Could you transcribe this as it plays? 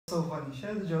So funny.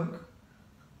 Share the joke.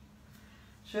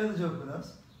 Share the joke with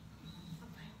us.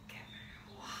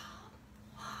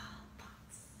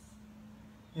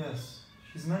 Yes,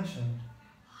 she's mentioned.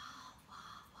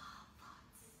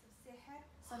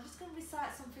 So I'm just going to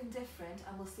recite something different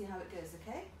and we'll see how it goes,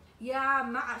 okay? Ya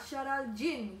ma'ashar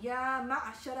al-jinn, ya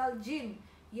ma'ashar al-jinn,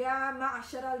 ya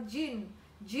ma'ashar al-jinn,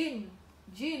 jinn,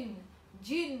 jinn,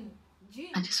 jinn, jinn.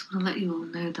 I just want to let you all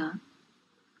know that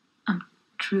I'm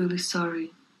truly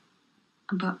sorry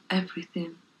about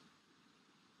everything.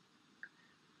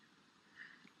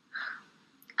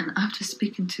 And after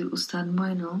speaking to Ustad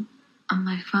Moino and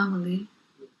my family,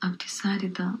 I've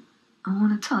decided that I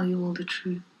want to tell you all the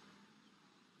truth.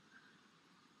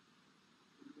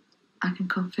 I can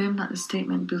confirm that the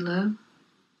statement below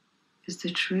is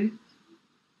the truth.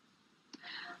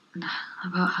 And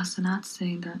about Hasanat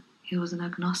saying that he was an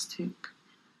agnostic.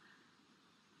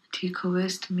 And he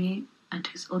coerced me and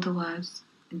his other wives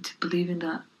into believing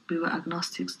that we were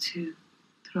agnostics too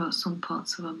throughout some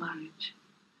parts of our marriage.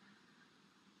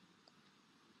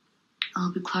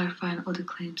 I'll be clarifying other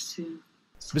claims soon.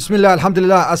 Bismillah,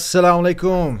 alhamdulillah, assalamu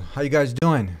alaikum. How you guys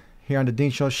doing? Here on the Deen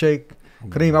Show, Shaykh.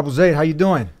 Karim, Abu Zaid, how you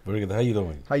doing? Very good. How you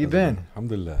doing? How you been?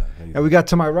 Alhamdulillah. And we got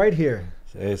to my right here,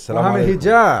 Hey, Mohammed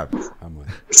Hijab. Assalamu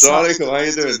alaikum. How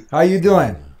you doing? How you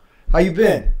doing? How you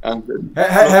been? I'm good.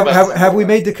 Have we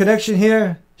made the connection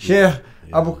here? Sheikh,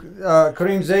 Abu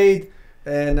Karim Zaid,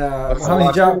 and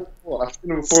Mohammed Hijab? I've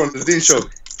seen him before on the Deen Show.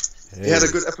 He had a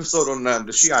good episode on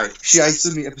the Shia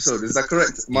Sunni episode. Is that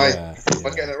correct? Am I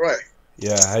getting it right?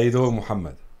 Yeah. How you doing,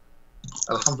 Mohammed?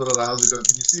 Alhamdulillah. How's it going?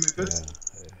 Can you see me good? Yeah.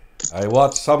 I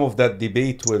watched some of that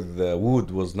debate with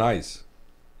Wood. Was nice.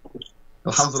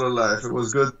 Alhamdulillah. If it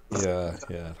was good. Yeah.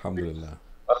 Alhamdulillah.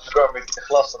 Let's go and make the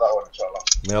class of that one, inshallah.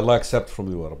 May Allah accept from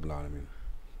you, Rabbil Alameen.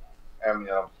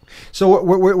 So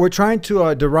we're trying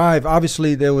to derive.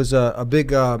 Obviously, there was a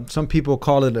big. Some people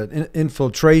call it an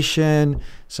infiltration.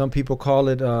 Some people call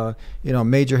it,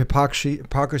 major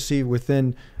hypocrisy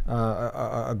within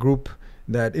a group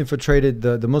that infiltrated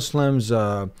the Muslims.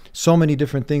 So many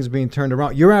different things being turned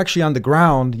around. You're actually on the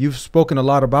ground. You've spoken a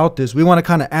lot about this. We want to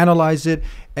kind of analyze it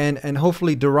and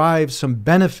hopefully derive some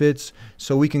benefits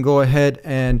so we can go ahead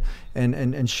and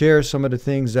share some of the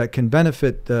things that can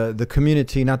benefit the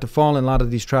community, not to fall in a lot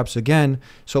of these traps again.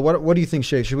 So what do you think,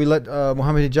 Shaykh? Should we let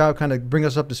Mohammed Hijab kind of bring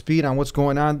us up to speed on what's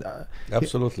going on?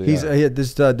 Absolutely. He's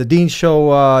this the Deen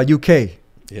Show UK.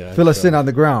 Yeah, fill us in on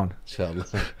the ground. Inshallah.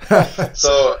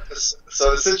 So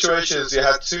the situation is you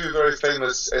had two very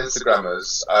famous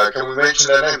Instagrammers. Can we mention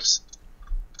their names?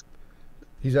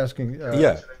 He's asking.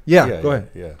 Yeah. Go ahead.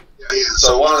 Yeah.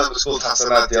 So one of them was called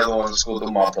Hasanat, the other one was called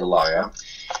Umm Abdullah. Yeah?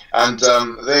 And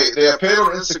they appeared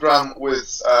on Instagram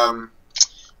with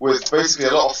basically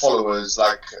a lot of followers.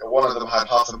 Like one of them had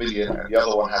 500,000 and the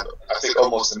other one had, I think,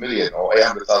 almost 1 million or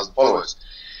 800,000 followers.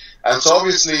 And so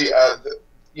obviously,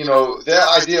 their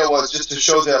idea was just to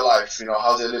show their life,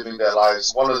 how they're living their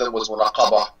lives. One of them was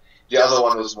munaqaba, the other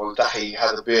one was multahi,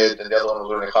 had a beard, and the other one was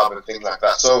wearing niqab and things like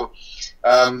that. So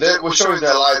they were showing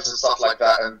their lives and stuff like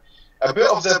that. And a bit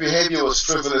of their behavior was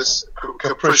frivolous,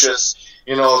 capricious.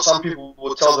 Some people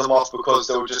would tell them off because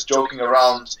they were just joking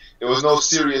around. There was no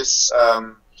serious,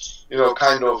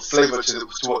 kind of flavor to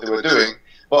what they were doing.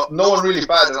 But no one really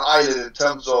batted an eyelid in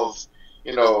terms of,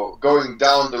 going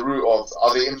down the route of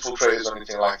are they infiltrators or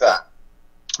anything like that.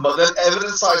 But then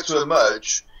evidence started to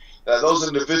emerge that those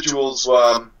individuals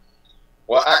were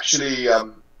actually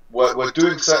were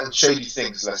doing certain shady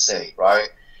things, let's say, right?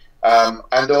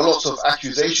 And there were lots of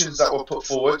accusations that were put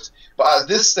forward. But at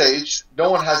this stage, no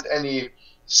one had any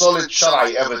solid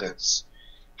Shara'i evidence.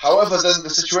 However, then the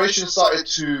situation started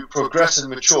to progress and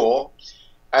mature,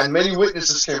 and many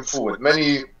witnesses came forward,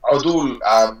 many udul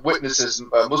witnesses,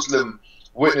 Muslim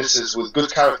witnesses with good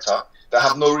character that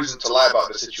have no reason to lie about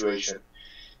the situation,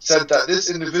 said that this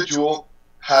individual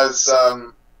has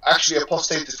actually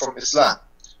apostated from Islam,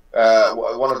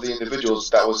 one of the individuals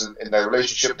that was in their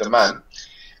relationship, the man,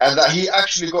 and that he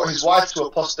actually got his wife to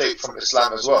apostate from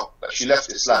Islam as well, that she left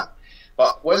Islam.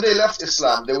 But when they left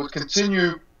Islam, they would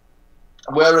continue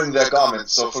wearing their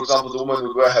garments. So, for example, the woman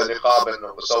would wear her niqab and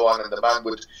so on, and the man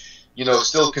would,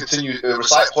 still continue to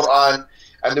recite Quran,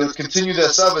 and they would continue their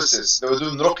services. They were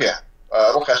doing ruqya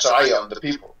shar'iyya on the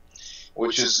people,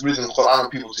 which is reading Quran on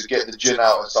people to get the jinn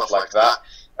out and stuff like that.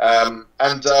 And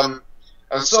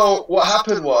so what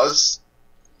happened was,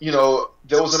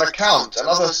 there was an account,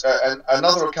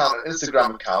 another account, an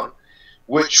Instagram account,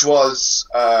 which was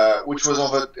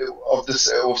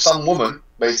of some woman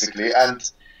basically,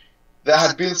 and there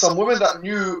had been some women that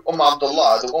knew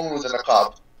Abdullah, the woman with the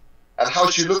niqab, and how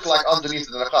she looked like underneath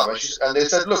the niqab, and they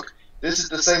said, look, this is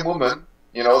the same woman,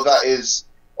 you know, that is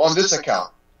on this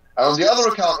account. And on the other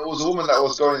account, it was a woman that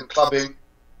was going clubbing,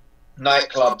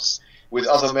 nightclubs with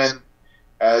other men,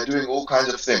 doing all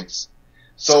kinds of things.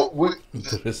 So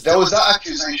there was that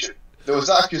accusation.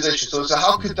 So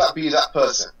how could that be that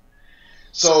person?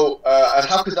 So, and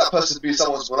how could that person be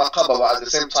someone's muraqaba, but at the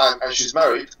same time, and she's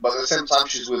married, but at the same time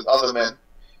she's with other men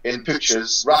in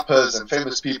pictures, rappers and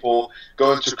famous people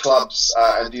going to clubs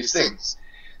and these things.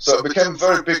 So it became a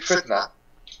very big fitna.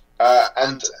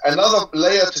 And another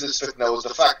layer to this fitna was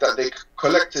the fact that they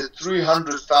collected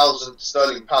 300,000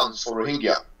 sterling pounds for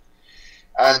Rohingya.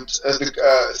 And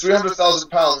the 300,000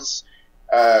 pounds,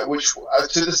 which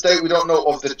to this day we don't know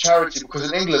of the charity, because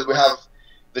in England we have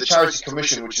the Charity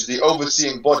Commission, which is the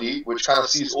overseeing body which kind of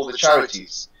sees all the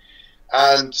charities.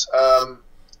 And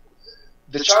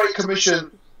the Charity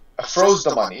Commission froze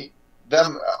the money,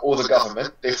 them or the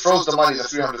government, they froze the money, the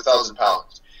 300,000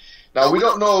 pounds. Now we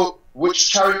don't know which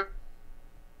charity,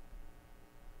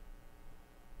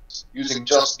 using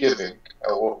Just Giving,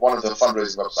 or one of the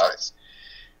fundraising websites,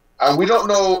 and we don't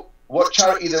know what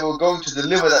charity they were going to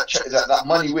deliver that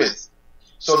money with.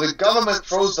 So the government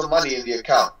froze the money in the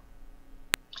account.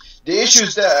 The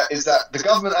issues there is that the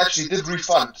government actually did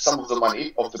refund some of the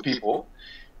money of the people,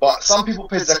 but some people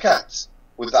paid zakat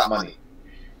with that money,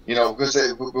 you know,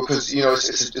 because you know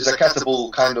it's a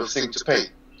zakatable kind of thing to pay,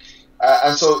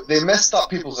 and so they messed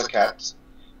up people's zakat,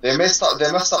 they messed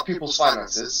up people's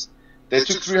finances. They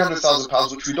took 300,000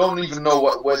 pounds, which we don't even know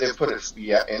where they put it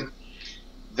yet in.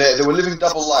 They were living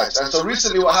double lives, and so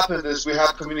recently what happened is we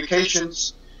had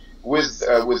communications with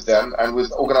them and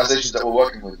with organisations that were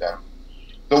working with them.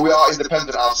 Though we are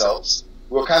independent ourselves,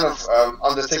 we were kind of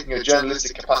undertaking a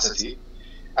journalistic capacity,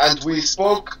 and we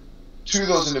spoke to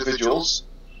those individuals,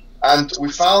 and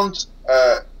we found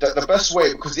that the best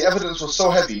way, because the evidence was so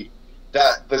heavy,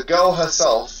 that the girl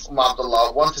herself, Umm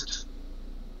Abdullah, wanted to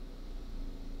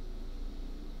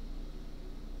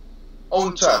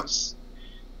own terms,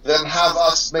 then have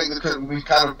us we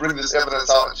kind of bring this evidence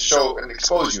out to show and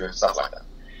expose you and stuff like that.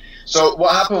 So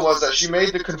what happened was that she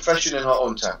made the confession in her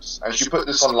own terms, and she put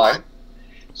this online.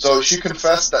 So she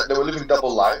confessed that they were living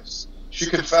double lives. She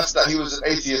confessed that he was an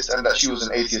atheist and that she was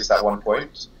an atheist at one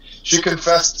point. She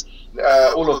confessed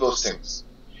all of those things.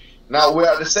 Now we're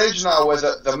at the stage now where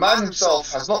the man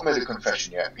himself has not made a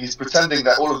confession yet. He's pretending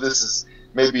that all of this is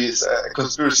maybe it's a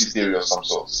conspiracy theory of some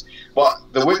sorts. But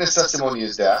the witness testimony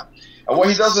is there. And what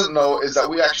he doesn't know is that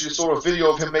we actually saw a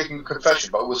video of him making a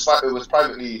confession, but it was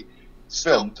privately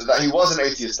filmed, that he was an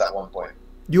atheist at one point.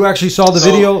 You actually saw the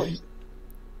video? Yeah,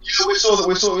 we saw that.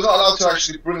 We're not allowed to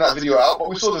actually bring that video out, but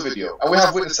we saw the video, and we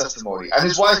have witness testimony. And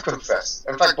his wife confessed.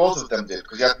 In fact, both of them did,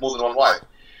 because he had more than one wife.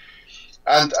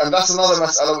 And that's another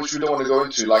mas'ala which we don't want to go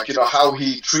into, like, you know, how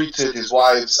he treated his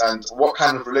wives and what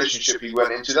kind of relationship he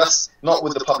went into. That's not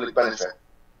with the public benefit.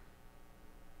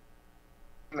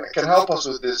 Can help us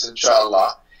with this,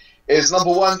 inshallah, is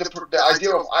number one, the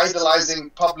idea of idolizing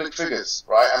public figures,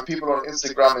 right, and people on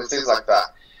Instagram and things like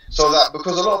that. So that,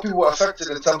 because a lot of people were affected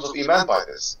in terms of iman by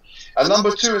this. And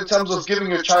number two, in terms of giving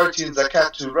your charity and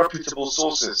zakat to reputable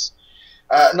sources.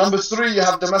 Number three, you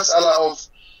have the mas'ala of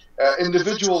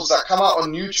individuals that come out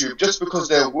on YouTube just because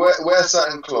they wear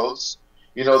certain clothes,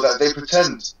 you know, that they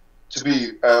pretend to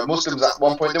be Muslims. At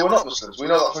one point they were not Muslims, we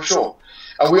know that for sure.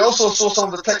 And we also saw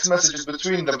some of the text messages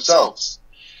between themselves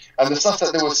and the stuff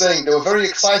that they were saying. They were very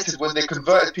excited when they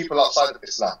converted people outside of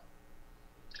Islam.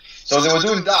 So they were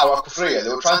doing da'wah kufriya, they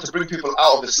were trying to bring people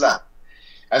out of Islam,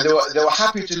 and they were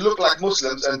happy to look like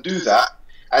Muslims and do that.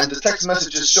 And the text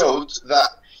messages showed that,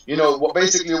 you know, what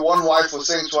basically one wife was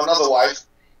saying to another wife,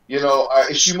 you know,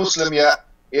 is she Muslim yet?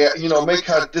 Yeah, you know, make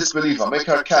her disbeliever, make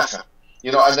her kafir,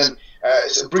 you know, and then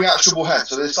bring out shubuhat.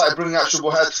 So they started bringing out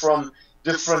shubuhat from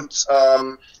different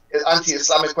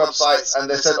anti-Islamic websites, and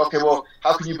they said, okay, well,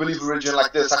 how can you believe a religion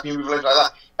like this? How can you believe a religion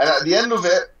like that? And at the end of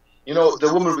it, you know,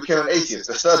 the woman became an atheist.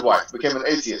 The third wife became an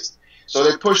atheist. So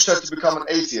they pushed her to become an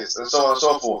atheist, and so on and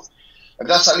so forth. And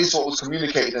that's at least what was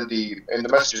communicated in the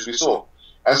messages we saw.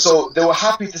 And so they were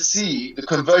happy to see the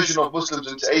conversion of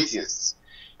Muslims into atheists.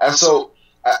 And so,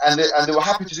 and they were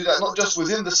happy to do that not just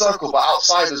within the circle, but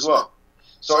outside as well.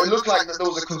 So it looked like that there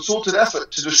was a concerted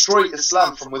effort to destroy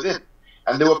Islam from within.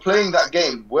 And they were playing that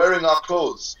game, wearing our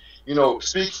clothes, you know,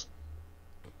 speak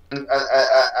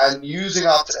and using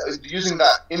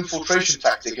that infiltration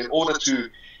tactic in order to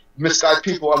misguide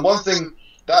people. And one thing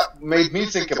that made me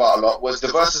think about a lot was the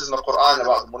verses in the Quran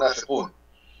about the munafiqun,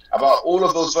 about all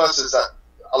of those verses that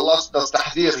Allah does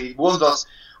tahdhir, He warns us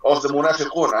of the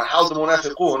munafiqun, and how the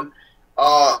munafiqun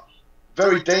are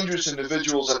very dangerous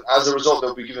individuals, and as a result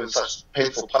they'll be given such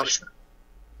painful punishment.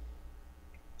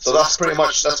 So that's pretty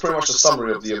much the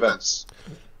summary of the events.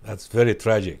 That's very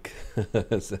tragic.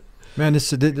 Man,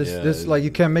 this like,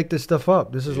 you can't make this stuff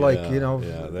up. This is like, you know.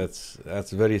 Yeah,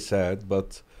 that's very sad,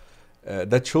 but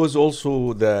that shows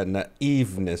also the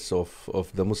naiveness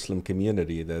of the Muslim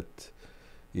community, that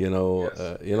you know,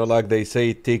 like they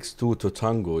say, it takes two to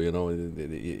tango. You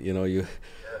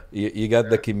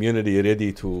got the community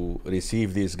ready to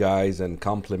receive these guys and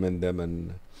compliment them,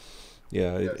 and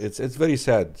it's very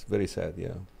sad, very sad.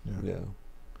 Yeah.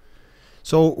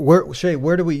 So Shaykh,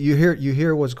 where do you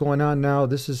hear what's going on now?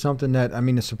 This is something that, I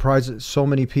mean, it surprises so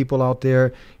many people out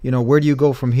there. Where do you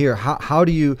go from here? How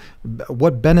do you,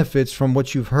 what benefits from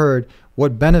what you've heard,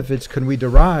 what benefits can we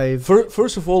derive?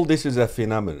 First of all, this is a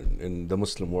phenomenon in the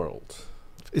Muslim world.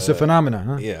 It's a phenomenon,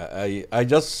 huh? Yeah, I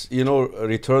just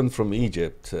returned from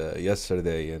Egypt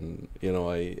yesterday, and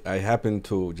I happened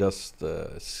to just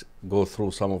go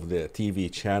through some of the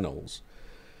TV channels.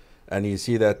 And you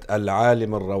see that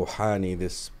Al-Alim Al-Rawhani,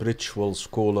 this spiritual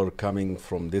scholar coming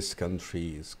from this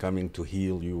country, is coming to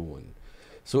heal you. And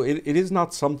so it is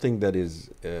not something that is,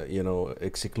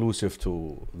 exclusive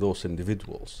to those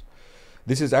individuals.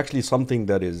 This is actually something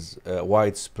that is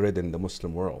widespread in the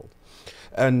Muslim world.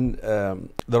 And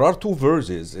there are two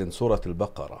verses in Surah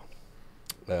Al-Baqarah.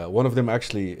 One of them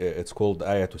actually, it's called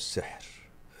Ayatul Sihr,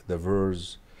 the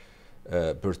verse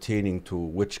pertaining to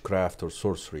witchcraft or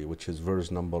sorcery, which is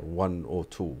verse number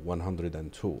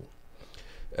 102.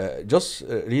 Just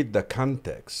read the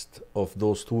context of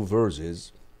those two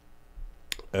verses.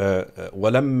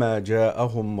 وَلَمَّا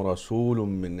جَاءَهُمْ رَسُولٌ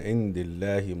مِّنْ عِنْدِ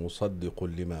اللَّهِ مُصَدِّقٌ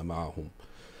لِمَا مَعَهُمْ.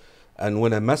 And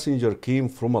when a messenger came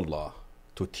from Allah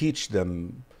to teach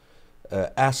them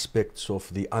aspects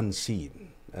of the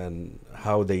unseen and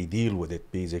how they deal with it,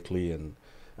 basically,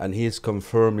 and he is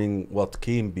confirming what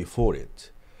came before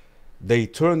it, they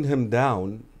turned him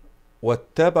down.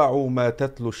 وَاتَّبَعُوا مَا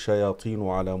تَتْلُو الشَّيَاطِينُ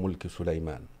عَلَى مُلْكِ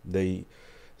سُلَيْمَانَ.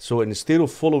 So instead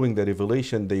of following the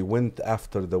revelation, they went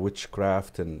after the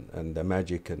witchcraft and the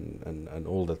magic and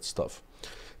all that stuff.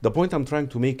 The point I'm trying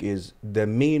to make is the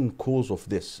main cause of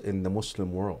this in the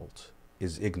Muslim world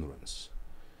is ignorance,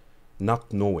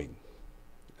 not knowing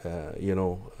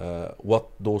what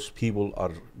those people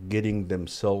are getting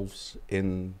themselves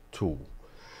into.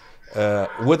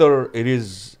 Whether it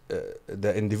is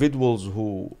the individuals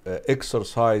who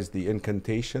exercise the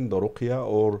incantation, the ruqya,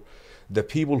 or the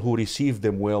people who receive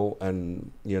them well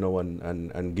and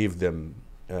and give them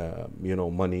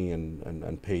money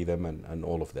and pay them and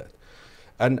all of that.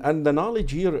 And the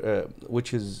knowledge here,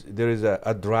 which is, there is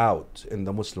a drought in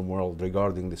the Muslim world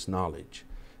regarding this knowledge,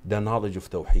 the knowledge of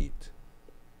Tawheed.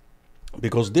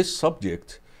 Because this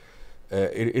subject,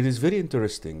 it is very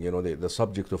interesting, the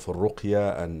subject of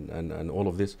ruqya and all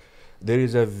of this. There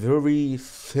is a very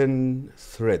thin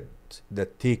thread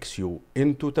that takes you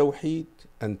into Tawheed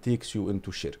and takes you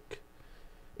into shirk.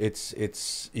 It's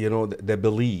the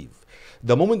belief.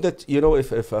 The moment that,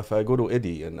 if I go to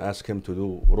Eddie and ask him to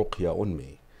do ruqya on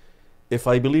me, if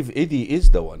I believe Eddie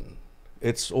is the one,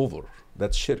 it's over.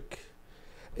 That's shirk.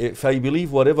 If I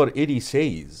believe whatever Eddie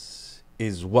says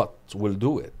is what will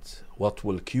do it, what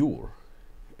will cure,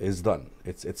 is done.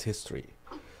 It's history.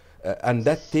 And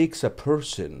that takes a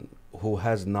person who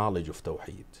has knowledge of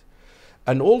Tawheed.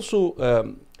 And also,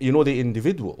 the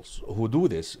individuals who do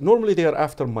this, normally they are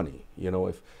after money.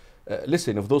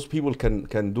 Listen, if those people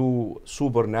can do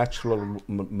supernatural,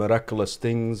 miraculous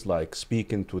things like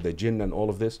speaking to the jinn and all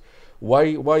of this,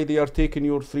 why they are taking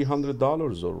your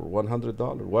 $300 or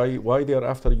 $100? Why they are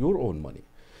after your own money?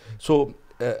 So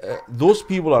those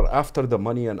people are after the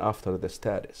money and after the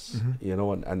status,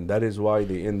 and that is why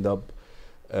they end up,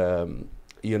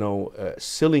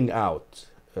 selling out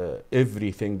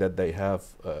everything that they have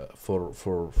for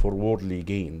worldly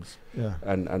gains,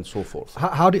 and so forth.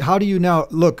 How do you now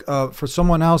look for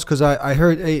someone else? Because I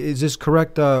heard, is this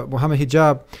correct, Mohammed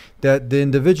Hijab, that the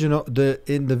individual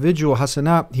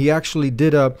Hasanat, he actually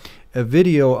did a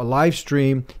video, a live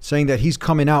stream, saying that he's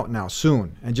coming out now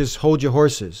soon, and just hold your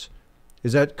horses.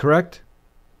 Is that correct?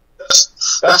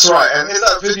 That's right. And in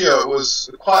that video, it was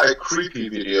quite a creepy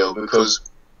video because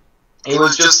he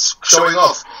was just showing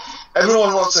off.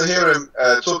 Everyone wants to hear him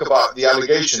talk about the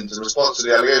allegations in response to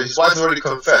the allegations. His wife already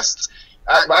confessed.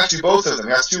 Actually, both of them.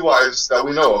 He has two wives that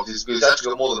we know of. He's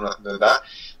actually got more than that.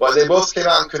 But they both came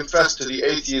out and confessed to the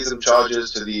atheism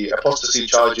charges, to the apostasy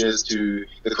charges, to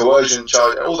the coercion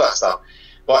charge, all that stuff.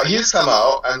 But he's come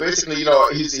out and basically,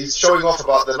 he's showing off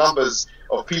about the numbers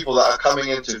of people that are coming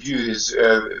in to view his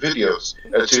videos,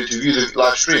 to view the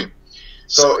live stream.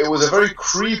 So it was a very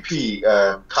creepy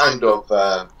kind of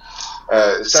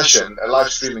session, a live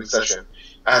streaming session,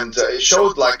 and it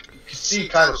showed, like, you could see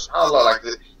kind of, subhanAllah, like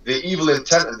the evil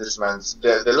intent of this man's,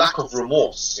 the lack of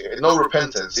remorse, no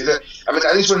repentance. I mean,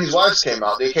 at least when his wives came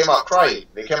out, they came out crying.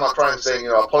 They came out crying, saying,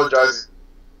 apologize.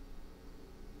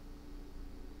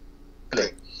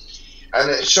 And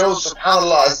it shows,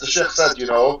 subhanAllah, as the Shaykh said,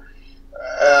 there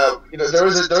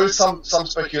is some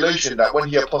speculation that when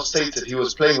he apostated, he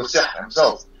was playing with sihr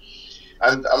himself.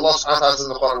 And Allah subhanahu wa ta'ala says in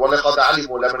the Quran, وَلَقَدْ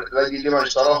عَلِمُوا لَمَنِ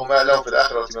اشْتَرَاهُ مَا لَهُ فِي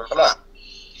الْآخِرَةِ مِنْ خَلَاقٍ.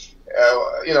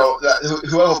 That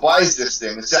whoever buys this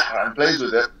thing, the sihr, and plays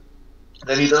with it,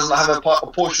 then he doesn't have a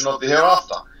portion of the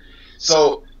hereafter.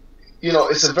 So,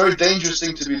 it's a very dangerous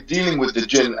thing to be dealing with the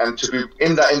jinn and to be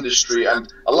in that industry.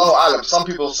 And Allahu Alam, some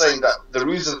people are saying that the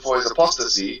reason for his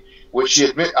apostasy, which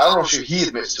I don't know if he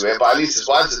admits to it, but at least his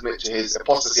wives admit to his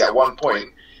apostasy at one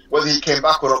point. Whether he came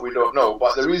back or not, we don't know.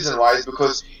 But the reason why is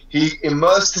because he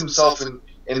immersed himself in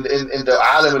the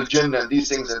alam al-jinn and these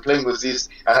things and playing with these,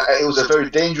 and it was a very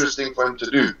dangerous thing for him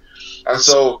to do. And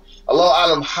so,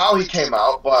 Allahu Alam, how he came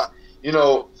out, but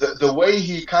the way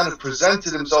he kind of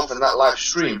presented himself in that live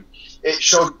stream, it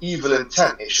showed evil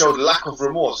intent. It showed lack of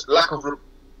remorse, it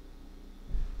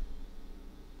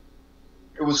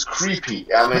was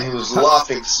creepy. I mean, he was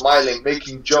laughing, smiling,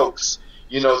 making jokes,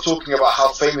 talking about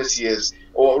how famous he is,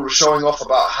 or showing off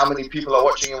about how many people are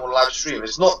watching him on live stream.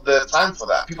 It's not the time for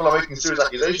that. People are making serious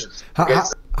accusations.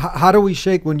 How do we,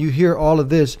 Shaykh, when you hear all of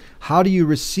this, how do you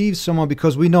receive someone?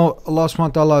 Because we know Allah subhanahu wa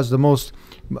ta'ala is the most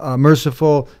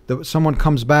merciful. Someone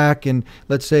comes back and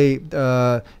let's say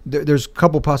there's a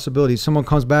couple possibilities. Someone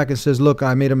comes back and says, look,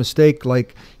 I made a mistake,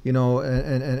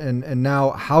 and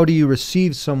now how do you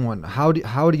receive someone? How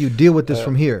do you deal with this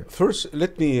from here? First,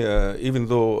 let me, even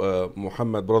though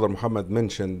Brother Muhammad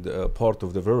mentioned part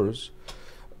of the verse,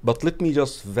 but let me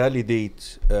just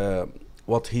validate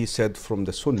what he said from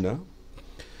the Sunnah.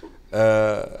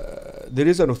 There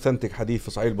is an authentic hadith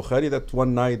of Sahih Bukhari that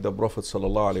one night the Prophet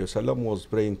ﷺ was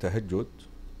praying tahajjud,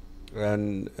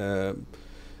 and there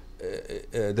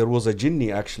was a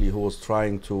jinni actually who was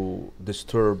trying to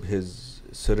disturb his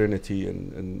serenity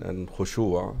and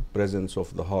khushu'ah, presence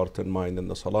of the heart and mind in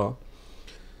the salah.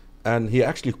 And he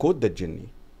actually caught the jinni,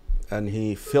 and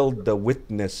he felt the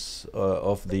witness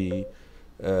of the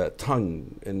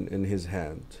tongue in his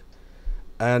hand.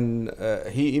 And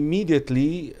he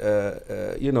immediately,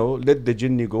 let the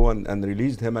jinni go and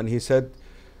released him. And he said,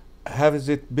 has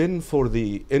it been for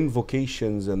the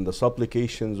invocations and the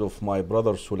supplications of my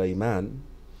brother Sulaiman,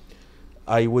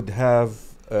 I would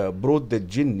have brought the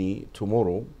jinni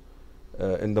tomorrow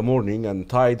in the morning and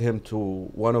tied him to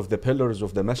one of the pillars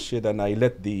of the masjid, and I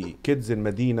let the kids in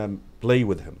Medina play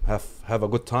with him, have a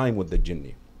good time with the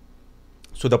jinni.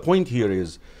 So the point here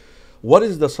is, what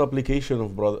is the supplication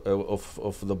of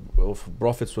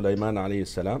Prophet Sulaiman alayhi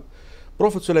salam?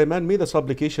 Prophet Sulaiman made a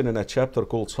supplication in a chapter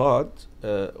called Sad,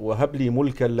 وَهَبْ لِي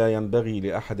مُلْكًا لَا يَنْبَغِي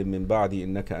لِأَحَدٍ مِّن بَعْدِي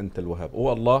إِنَّكَ أَنْتَ الْوَهَابُ. Oh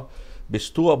Allah,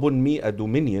 bestow upon me a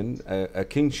dominion, a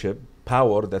kingship,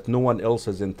 power that no one else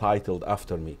is entitled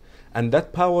after me. And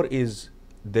that power is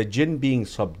the jinn being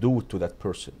subdued to that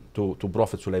person, to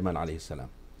Prophet Sulaiman alayhi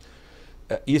salam.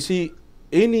 You see,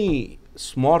 any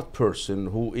smart person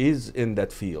who is in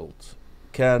that field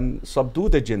can subdue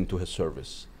the jinn to his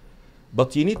service.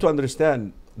 But you need to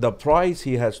understand, the price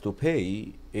he has to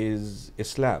pay is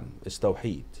Islam, is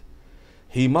Tawheed.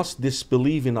 He must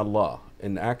disbelieve in Allah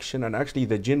in action, and actually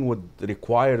the jinn would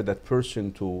require that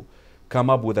person to come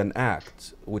up with an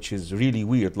act which is really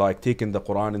weird, like taking the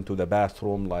Quran into the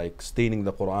bathroom, like staining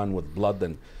the Quran with blood,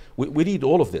 and we read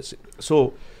all of this.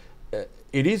 So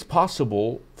it is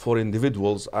possible for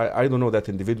individuals, I don't know that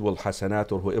individual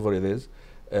Hasanat or whoever it is,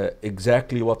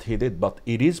 exactly what he did, but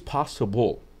it is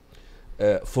possible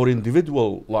for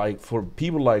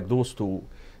people like those to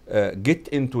get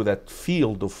into that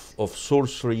field of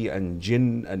sorcery and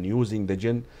jinn and using the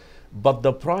jinn. But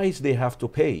the price they have to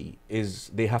pay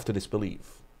is they have to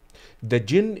disbelieve. The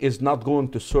jinn is not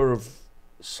going to serve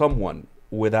someone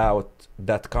without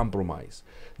that compromise.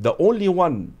 The only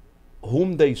one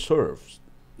whom they served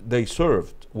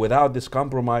without this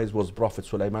compromise was Prophet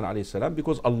Sulaiman alayhi salam,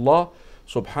 because Allah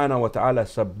subhanahu wa ta'ala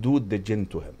subdued the jinn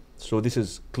to him. So this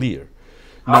is clear.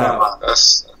 Now,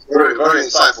 that's very, very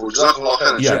insightful.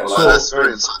 Yeah, that's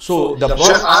very insightful. So the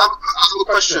Shaykh, I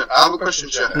have a question,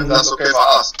 Shaykh, if that's okay if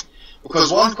I ask.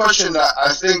 Because one question that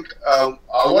I think I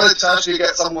wanted to actually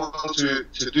get someone to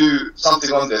do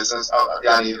something on this, and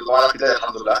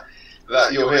alhamdulillah,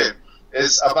 that you're here,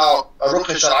 is about a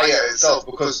ruqya shar'iyya itself.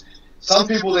 Because some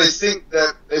people, they think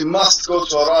that they must go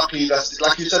to a raqi. That's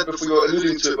like you said before, you were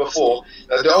alluding to it before,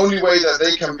 that the only way that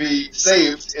they can be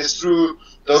saved is through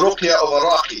the ruqya of a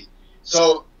raqi.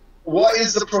 So what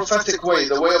is the prophetic way,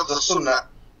 the way of the sunnah,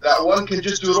 that one can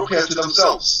just do ruqya to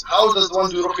themselves. How does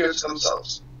one do ruqya to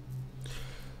themselves?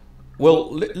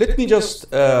 Well, let me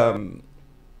just, Muhammad,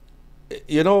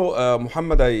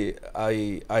 I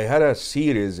had a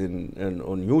series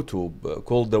on YouTube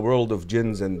called The World of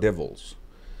Jinns and Devils.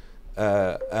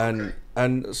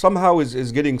 And somehow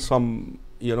is getting some,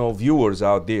 viewers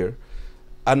out there.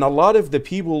 And a lot of the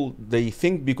people, they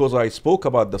think because I spoke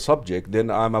about the subject,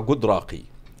 then I'm a good raqi.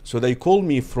 So they call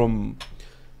me from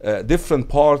different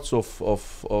parts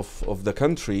of the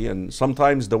country and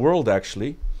sometimes the world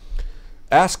actually,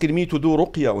 asking me to do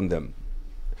ruqya on them.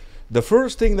 The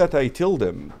first thing that I tell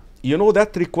them,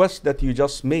 that request that you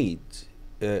just made,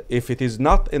 if it is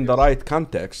not in the right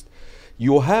context,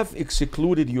 you have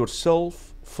excluded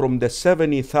yourself from the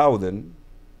 70,000,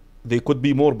 they could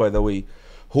be more by the way,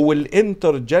 who will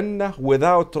enter Jannah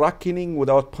without reckoning,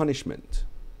 without punishment.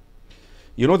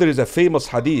 There is a famous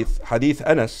hadith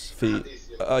Anas,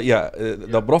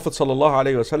 the Prophet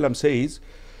ﷺ says,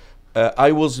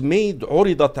 I was made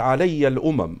عُرِضَتْ عَلَيَّ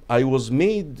الْأُمَمْ. I was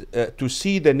made to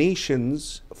see the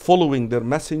nations following their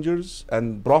messengers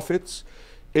and prophets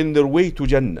in their way to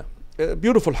Jannah.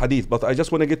 Beautiful hadith, but I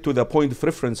just want to get to the point of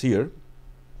reference here.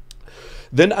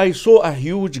 Then I saw a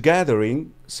huge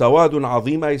gathering, Sawadun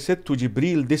Azim. I said to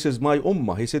Jibreel, this is my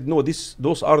ummah. He said, no,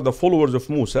 those are the followers of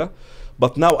Musa,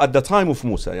 but now at the time of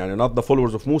Musa, not the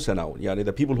followers of Musa now,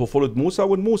 the people who followed Musa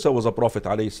when Musa was a prophet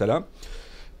alayhi salam.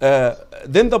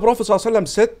 Then the Prophet ﷺ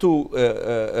said to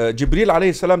Jibreel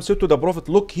alayhi salam said to the Prophet,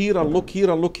 look here and look here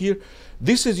and look here.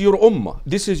 This is your ummah.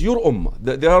 This is your ummah.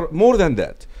 There are more than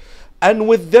that. And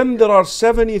with them there are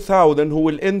 70,000 who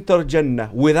will enter Jannah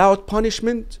without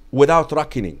punishment, without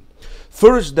reckoning.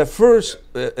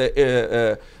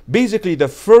 Basically the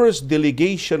first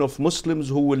delegation of Muslims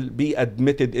who will be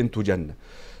admitted into Jannah.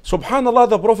 Subhanallah,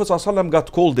 the Prophet ﷺ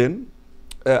got called in.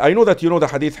 I know that you know the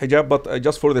hadith Hijab, but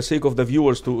just for the sake of the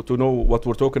viewers to know what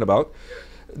we're talking about.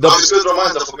 It's a good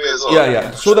reminder for me as well.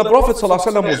 Yeah. So the Prophet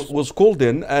ﷺ was called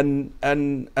in, and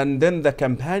then the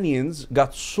companions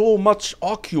got so much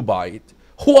occupied.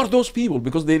 Who are those people?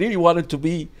 Because they really wanted to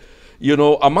be,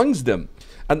 amongst them.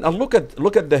 And look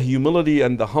at the humility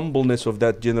and the humbleness of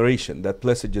that generation, that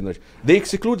blessed generation. They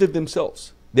excluded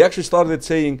themselves. They actually started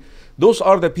saying, those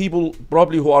are the people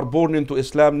probably who are born into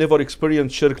Islam, never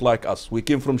experienced shirk like us. We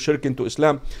came from shirk into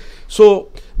Islam.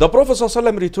 So the Prophet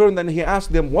ﷺ returned and he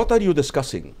asked them, what are you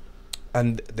discussing?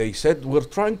 And they said, we're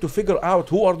trying to figure out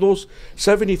who are those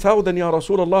 70,000 Ya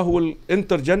Rasulullah who will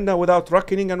enter Jannah without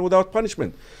reckoning and without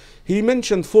punishment. He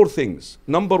mentioned 4 things.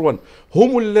 Number 1,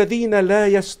 هم الذين لا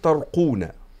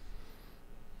يسترقون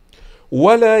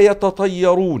ولا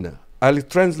يتطيرون. I'll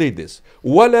translate this.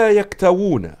 ولا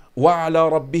يكتوون وعلى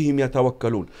ربهم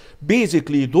يتوكلون.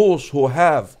 Basically those who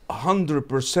have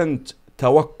 100%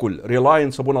 tawakkul,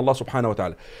 reliance upon Allah subhanahu wa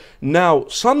ta'ala. Now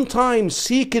sometimes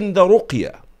seeking the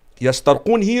ruqya,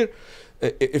 يسترقون here,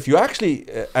 if you actually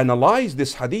analyze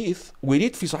this hadith, we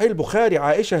read في Sahih al-Bukhari,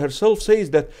 Aisha herself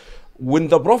says that when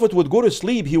the Prophet would go to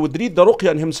sleep, he would read the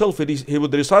ruqya on himself. He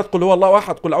would recite قل هو الله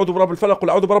أحد قل أعوذ برب الفلق قل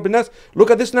أعوذ برب الناس.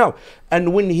 Look at this now.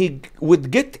 And when he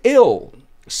would get ill,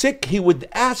 sick, he would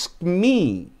ask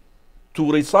me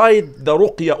to recite the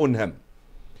ruqya on him.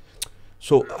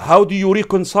 So how do you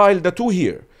reconcile the two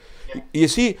here? You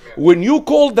see, when you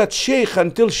call that Shaykh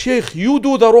and tell Shaykh, you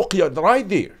do the ruqya right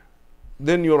there,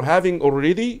 then you're having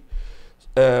already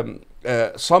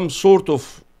some sort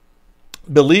of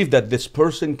believe that this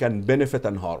person can benefit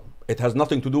and harm. It has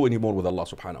nothing to do anymore with Allah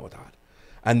subhanahu wa ta'ala.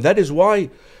 And that is why,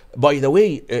 by the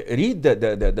way, read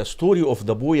the story of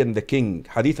the boy and the king,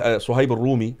 Hadith Suhaib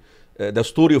al-Rumi, the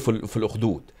story of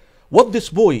Al-Ukhdud. What this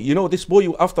boy, this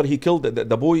boy, after he killed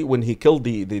the boy, when he killed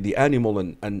the animal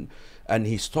and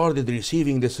he started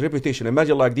receiving this reputation.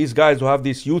 Imagine like these guys who have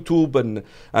this YouTube and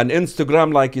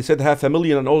Instagram, like he said,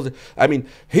 500,000 and all that. I mean,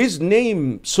 his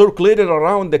name circulated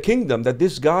around the kingdom that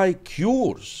this guy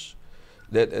cures.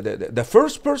 The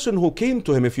first person who came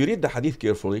to him, if you read the hadith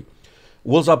carefully,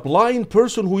 was a blind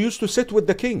person who used to sit with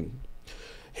the king.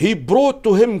 He brought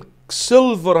to him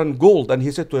silver and gold, and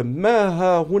he said to him, مَا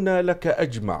هَا هُنَا لَكَ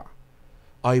أَجْمَعُ.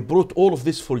 I brought all of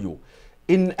this for you.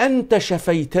 In anta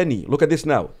shafaytani. Look at this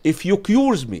now. If you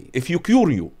cure me.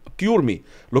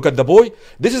 Look at the boy.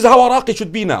 This is how a raqi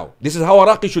should be now. This is how a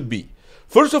raqi should be.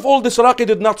 First of all, this raqi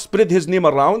did not spread his name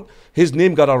around. His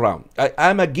name got around.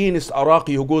 I'm against a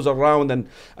raqi who goes around and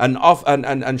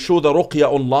show the ruqya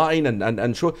online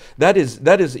and show. That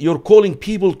is you're calling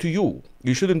people to you.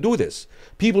 You shouldn't do this.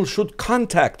 People should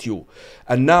contact you.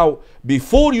 And now,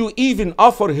 before you even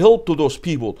offer help to those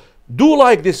people, do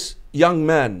like this young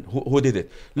man who did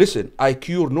it. Listen, I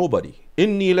cure nobody.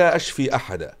 Inni la ashfi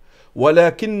ahada.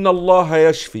 ولكن الله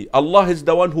يشفي. Allah is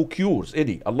the one who cures.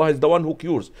 Eddie, Allah is the one who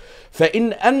cures.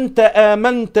 فإن أنت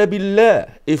آمنت بالله,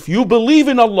 if you believe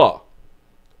in Allah,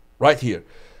 right here,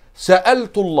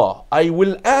 سألت الله, I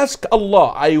will ask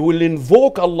Allah, I will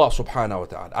invoke Allah subhanahu wa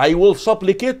ta'ala, I will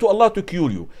supplicate to Allah to cure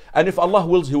you, and if Allah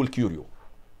wills, He will cure you.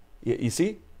 You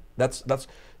see, that's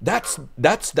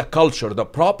the culture, the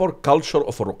proper culture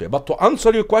of a ruqya. But to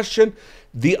answer your question,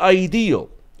 the ideal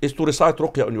is to recite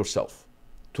ruqya on yourself.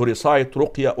 To recite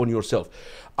ruqya on yourself.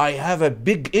 I have a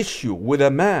big issue with a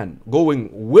man going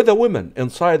with a woman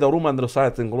inside the room and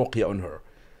reciting ruqya on her.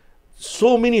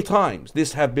 So many times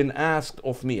this have been asked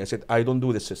of me. I said, I don't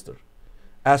do this, sister.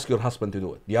 Ask your husband to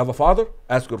do it. Do you have a father?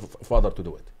 Ask your father to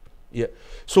do it. Yeah.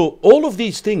 So all of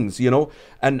these things, you know,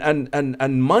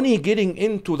 and money getting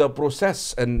into the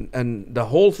process and the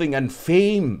whole thing, and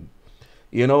fame,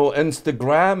 you know,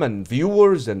 Instagram and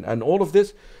viewers and all of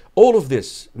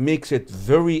this makes it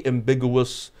very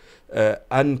ambiguous,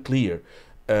 unclear.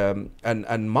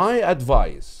 And my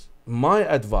advice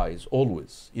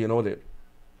always, you know, that,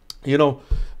 you know,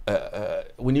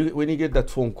 when you get that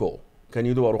phone call, can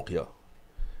you do a ruqya?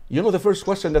 You know, the first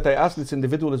question that I ask this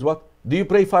individual is what? Do you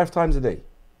pray 5 times a day?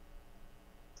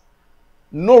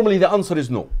 Normally the answer is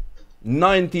no.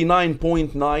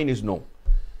 99.9 is no.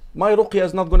 My ruqya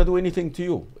is not going to do anything to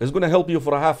you. It's going to help you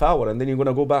for a half hour and then you're going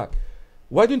to go back.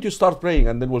 Why don't you start praying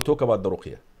and then we'll talk about the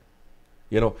ruqya?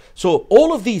 You know, so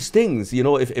all of these things, you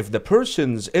know, if the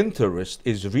person's interest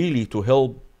is really to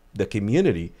help the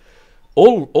community,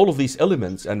 all of these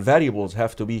elements and variables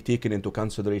have to be taken into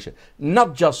consideration,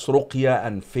 not just ruqya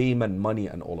and fame and money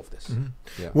and all of this.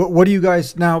 Mm-hmm. Yeah. What do you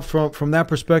guys now, from that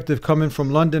perspective, coming from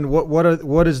London,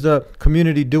 what is the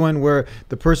community doing where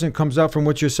the person comes out, from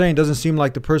what you're saying, doesn't seem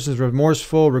like the person's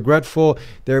remorseful, regretful,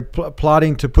 they're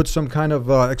plotting to put some kind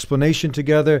of explanation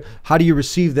together. How do you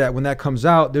receive that when that comes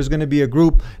out? There's going to be a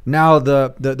group now,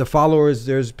 the followers,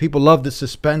 there's people love the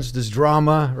suspense, this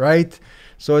drama, right?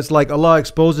 So it's like Allah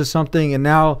exposes something, and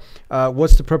now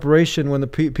what's the preparation when the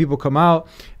people come out?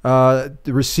 The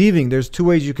receiving, there's 2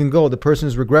 ways you can go. The person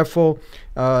is regretful,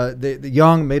 the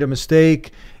young, made a mistake,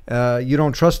 you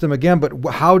don't trust them again. But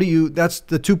how do you, that's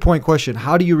the 2-point question.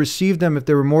 How do you receive them if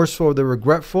they're remorseful or they're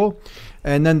regretful?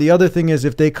 And then the other thing is,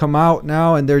 if they come out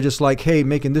now and they're just like, hey,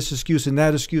 making this excuse and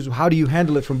that excuse, how do you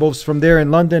handle it from there in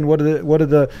London? What are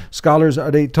the scholars, are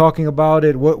they talking about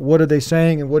it? What are they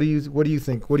saying? And what do you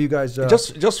think? What do you guys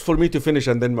just for me to finish,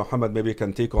 and then Mohammed maybe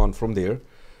can take on from there.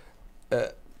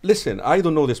 Listen, I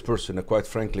don't know this person, quite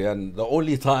frankly, and the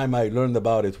only time I learned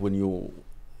about it when you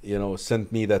know,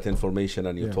 sent me that information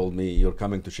and you told me you're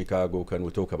coming to Chicago, can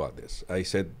we talk about this? I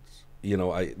said, you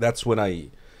know, that's when I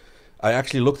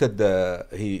actually looked at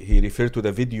he referred to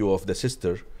the video of the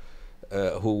sister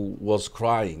who was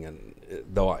crying, and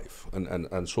the wife,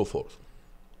 and so forth.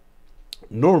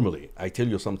 Normally, I tell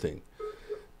you something,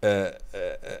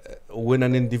 when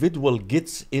an individual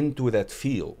gets into that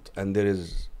field and there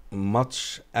is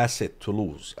much asset to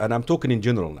lose, and I'm talking in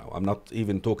general now, I'm not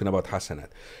even talking about Hasanat,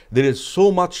 there is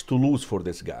so much to lose for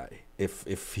this guy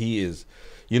if he is,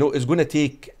 you know, it's going to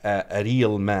take a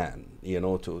real man, you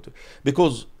know, to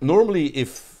because normally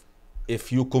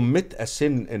if you commit a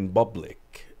sin in public,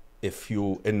 if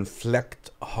you inflict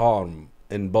harm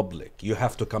in public, you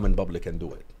have to come in public and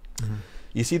do it. Mm-hmm.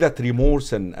 You see, that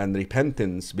remorse and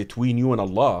repentance between you and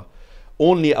Allah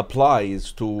only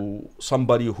applies to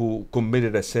somebody who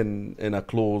committed a sin in a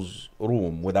closed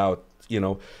room without, you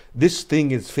know, this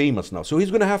thing is famous now, so he's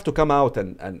going to have to come out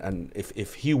and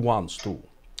if he wants to.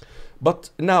 But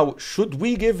now, should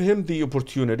we give him the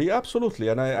opportunity? Absolutely.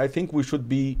 And I think we should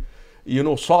be, you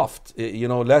know, soft. You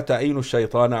know, لا تعينوا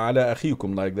الشيطان على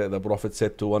أخيكم, like the Prophet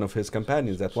said to one of his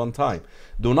companions at one time.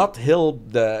 Do not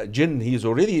help the jinn. He's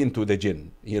already into the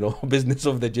jinn, you know, business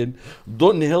of the jinn.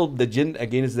 Don't help the jinn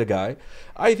against the guy.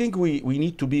 I think we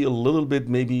need to be a little bit,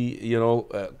 maybe, you know,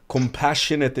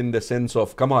 compassionate, in the sense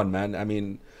of, come on, man. I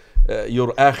mean,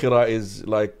 your akhirah is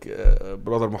like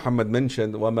Brother Mohammed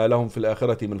mentioned, وَمَا لَهُمْ فِي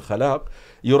الْآخِرَةِ مِنْ خَلَاقٍ.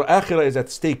 Your akhirah is at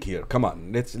stake here. Come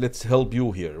on, let's help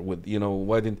you here with, you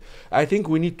know, I think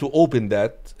we need to open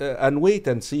that and wait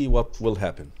and see what will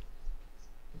happen.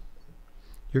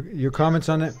 Your comments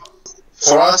on it?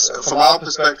 For us, from our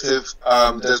perspective,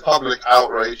 there's public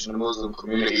outrage in the Muslim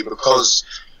community because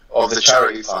of the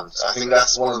charity funds. I think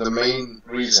that's one of the main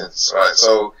reasons, right?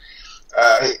 So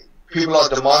people are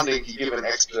demanding he give an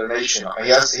explanation. He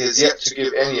has yet to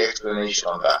give any explanation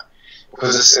on that,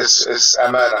 because it's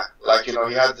amana. Like, you know,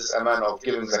 he had this amana of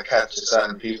giving zakat to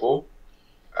certain people.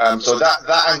 So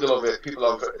that angle of it, people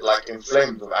are like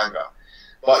inflamed with anger.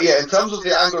 But yeah, in terms of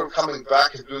the angle of coming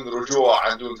back and doing the rujua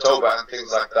and doing tawbah and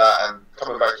things like that and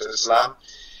coming back to Islam,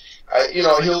 you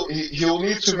know, he'll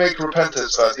need to make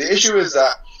repentance first. The issue is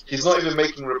that he's not even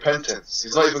making repentance.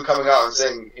 He's not even coming out and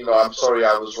saying, you know, I'm sorry,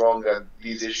 I was wrong and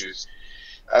these issues.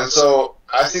 And so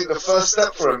I think the first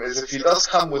step for him is if he does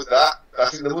come with that, I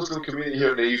think the Muslim community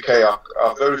here in the UK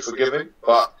are very forgiving,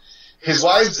 but his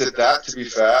wives did that, to be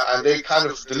fair, and they kind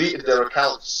of deleted their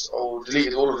accounts or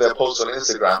deleted all of their posts on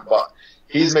Instagram, but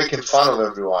he's making fun of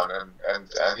everyone and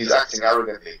he's acting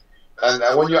arrogantly. And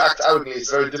when you act arrogantly, it's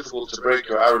very difficult to break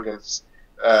your arrogance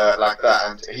like that.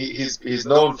 And he's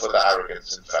known for that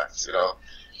arrogance, in fact, you know.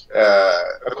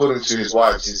 According to his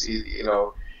wives, he's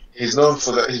known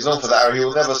for that arrogance. He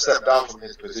will never step down from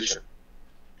his position,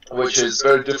 which is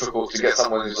very difficult to get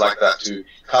someone who's like that to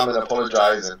come and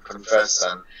apologize and confess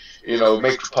and, you know,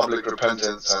 make public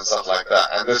repentance and stuff like that.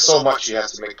 And there's so much he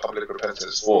has to make public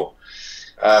repentance for.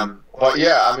 But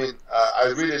yeah, I mean,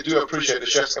 I really do appreciate the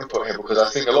Sheikh's input here, because I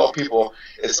think a lot of people,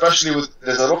 especially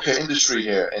there's a ruqya industry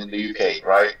here in the UK,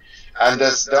 right? And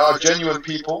there are genuine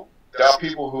people. There are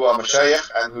people who are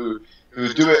mashayikh and who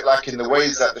do it like in the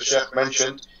ways that the Sheikh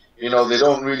mentioned. You know, they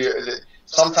don't really.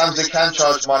 Sometimes they can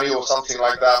charge money or something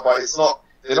like that, but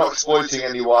they're not exploiting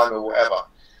anyone or whatever.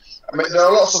 I mean, there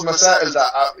are lots of masail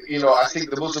that I think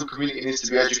the Muslim community needs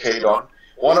to be educated on.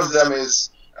 One of them is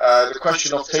the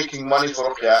question of taking money for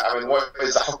ruqya. I mean, what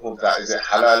is the hukm of that? Is it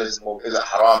halal? Is it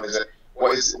haram?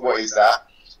 What is that?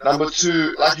 Number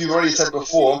two, like you've already said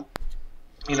before,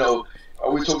 you know,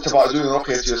 we talked about doing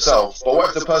ruqya to yourself. But what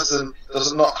if the person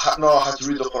does not know how to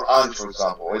read the Quran, for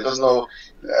example? Or he doesn't know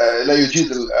la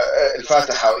yujid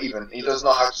al-Fatiha even. He doesn't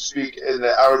know how to speak in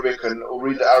the Arabic or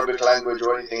read the Arabic language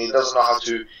or anything. He doesn't know how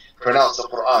to pronounce the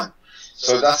Quran.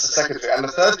 So that's the second thing. And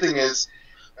the third thing is,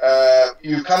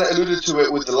 you kind of alluded to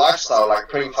it with the lifestyle, like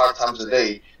praying 5 times a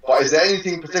day. But is there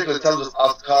anything particular in terms of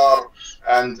adhkar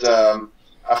and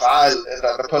af'al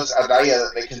that the person ad'iyah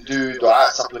that they can do,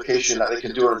 dua, supplication that they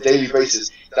can do on a daily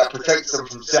basis that protects them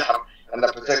from sihr and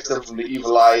that protects them from the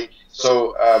evil eye,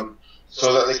 so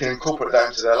that they can incorporate that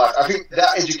into their life? I think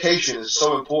that education is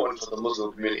so important for the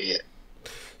Muslim community here.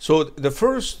 So the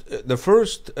first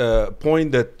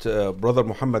point that Brother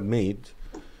Mohammed made,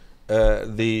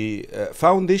 the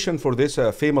foundation for this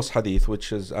famous hadith,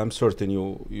 which is, I'm certain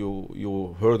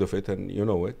you heard of it and you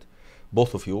know it,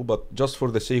 both of you, but just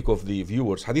for the sake of the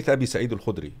viewers, hadith Abi Sa'id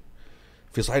al-Khudri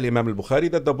في صحيح Imam al-Bukhari,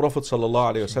 that the Prophet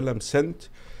sallallahu alaihi wasallam sent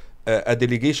a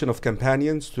delegation of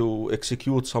companions to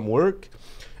execute some work.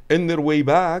 In their way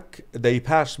back, they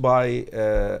passed by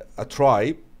a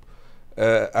tribe,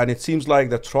 and it seems like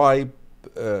the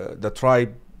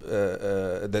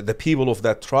people of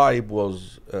that tribe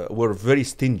were very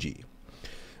stingy.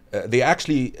 They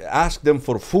actually asked them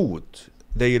for food.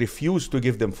 They refused to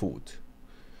give them food.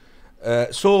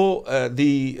 So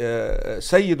the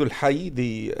Sayyid al-Hayy,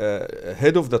 the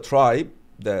head of the tribe,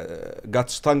 got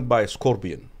stung by a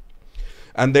scorpion,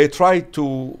 and they tried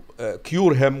to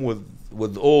cure him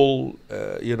with all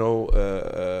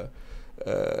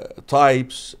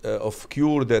types of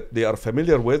cure that they are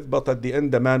familiar with, but at the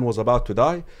end the man was about to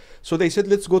die. So they said,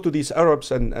 let's go to these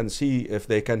Arabs and see if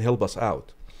they can help us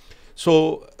out.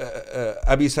 So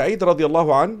Abi Sa'id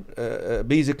radiallahu an,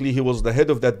 basically he was the head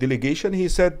of that delegation. He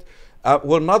said,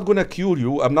 we're not going to cure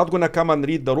you. I'm not going to come and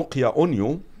read the ruqya on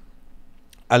you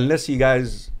unless you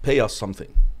guys pay us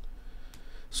something.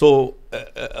 So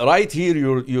right here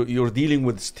you're dealing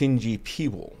with stingy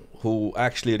people who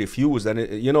actually refuse.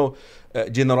 And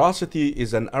generosity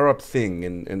is an Arab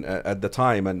thing at the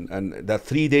time, and that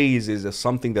 3 days is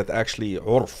something that actually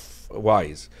urf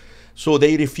wise. So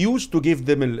they refused to give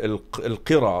them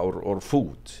al-qira or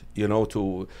food,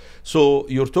 so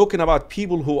you're talking about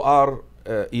people who are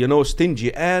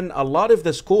stingy. And a lot of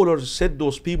the scholars said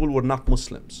those people were not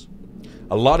Muslims.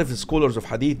 A lot of the scholars of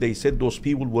hadith, they said those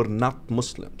people were not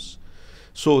Muslims.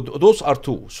 So those are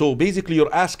two. So basically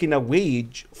you're asking a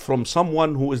wage from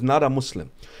someone who is not a Muslim.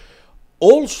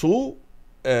 Also,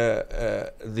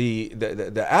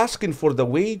 the asking for the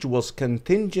wage was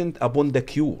contingent upon the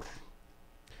cure,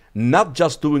 not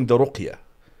just doing the ruqya.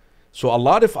 So a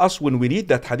lot of us, when we read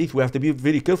that hadith, we have to be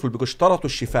very careful, because اشترطوا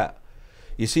الشفاء.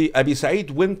 You see, Abi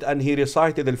Sa'id went and he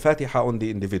recited al-Fatiha on the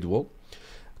individual.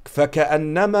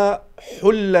 فَكَأَنَّمَا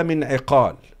حُلَّ مِنْ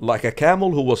عِقَالٍ, like a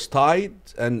camel who was tied,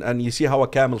 and you see how a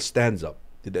camel stands up.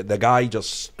 The guy just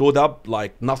stood up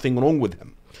like nothing wrong with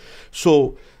him.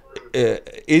 So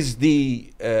is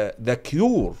the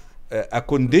cure a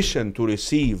condition to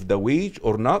receive the wage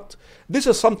or not? This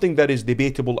is something that is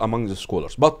debatable among the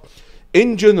scholars. But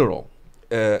in general,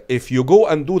 if you go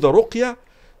and do the ruqya,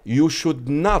 you should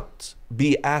not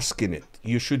be asking it.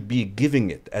 you should be giving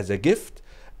it as a gift,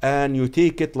 and you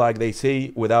take it, like they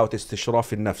say, without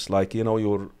istishraf nafs, like, you know,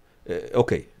 you're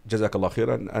okay, jazakallah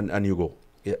khairan, and you go.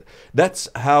 Yeah. That's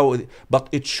how, but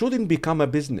it shouldn't become a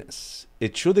business.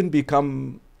 It shouldn't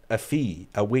become a fee,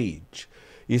 a wage.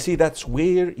 You see, that's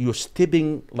where you're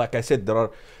stepping. Like I said, there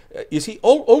are, you see,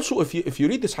 also if you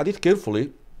read this hadith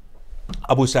carefully,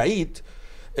 Abu Sa'id,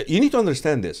 you need to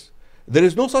understand this. There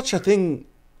is no such a thing,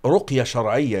 ruqya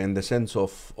shar'iyya, in the sense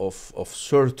of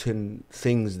certain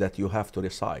things that you have to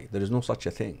recite. There is no such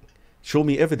a thing. Show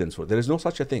me evidence for it. There is no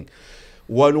such a thing.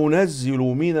 وَنُنَزِّلُ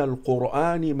مِنَ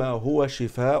الْقُرْآنِ مَا هُوَ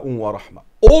شِفَاءٌ وَرَحْمَةٌ.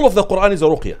 All of the Quran is a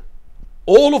ruqya.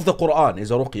 All of the Quran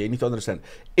is a ruqya. You need to understand.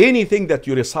 Anything that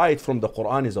you recite from the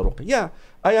Quran is a ruqya. Yeah,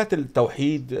 Ayat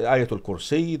al-Tawheed, Ayat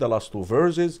al-Kursi, the last two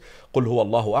verses, قُلْ هُوَ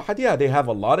اللَّهُ أَحَدٌ. Yeah, they have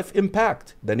a lot of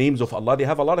impact. The names of Allah, they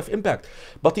have a lot of impact.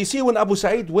 But you see, when Abu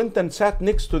Sa'id went and sat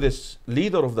next to this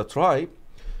leader of the tribe,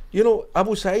 you know,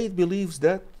 Abu Sa'id believes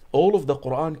that all of the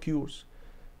Quran cures.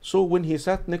 So when he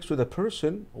sat next to the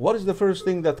person, what is the first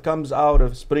thing that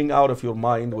spring out of your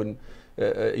mind when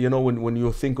when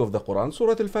you think of the Quran?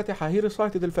 Surah Al-Fatiha. He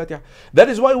recited Al-Fatiha. That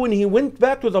is why when he went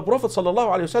back to the Prophet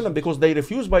ﷺ, because they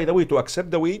refused, by the way, to accept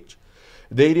the wage,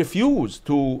 they refused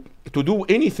to do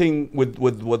anything with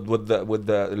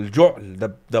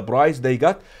the price they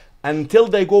got until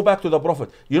they go back to the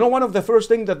Prophet. You know, one of the first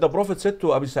things that the Prophet said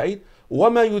to Abu Sa'id,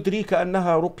 وَمَا يُدْرِيكَ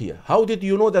أَنَّهَا رُقْيَةٌ. How did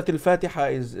you know that Al-Fatiha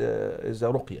is a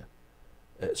ruqya?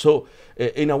 So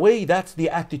in a way, that's the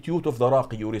attitude of the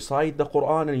raqi. You recite the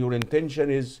Quran and your intention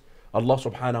is Allah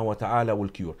subhanahu wa ta'ala will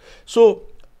cure. So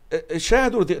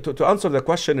Shahid, to answer the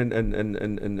question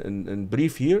in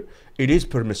brief here, it is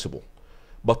permissible.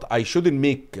 But I shouldn't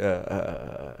make,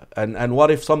 and what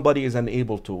if somebody is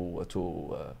unable to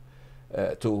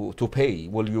pay?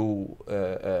 Will you,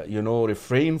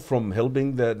 refrain from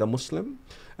helping the Muslim?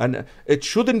 And it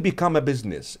shouldn't become a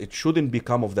business. It shouldn't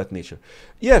become of that nature.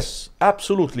 Yes,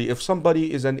 absolutely. If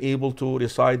somebody is unable to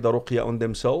recite the ruqya on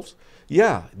themselves,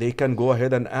 yeah, they can go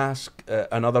ahead and ask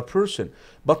another person.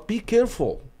 But be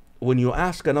careful when you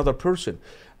ask another person.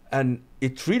 And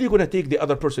it's really going to take the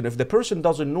other person. If the person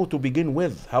doesn't know to begin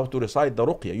with how to recite the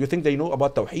ruqya, you think they know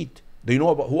about Tawheed? They know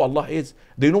about who Allah is?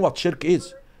 They know what shirk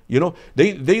is? You know,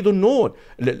 they don't know.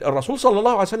 Rasul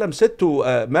sallallahu alaihi wasallam said to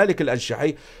Malik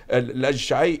al-Ashja'i,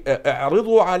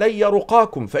 اعرضوا علي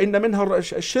رقاكم فإن منها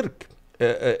الشرك.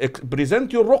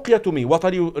 Present your ruqya to me. What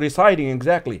are you reciting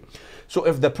exactly? So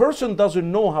if the person doesn't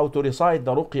know how to recite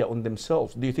the ruqya on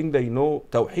themselves, do you think they know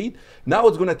Tawheed? Now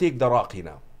it's going to take the raqi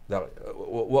now.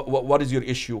 What is your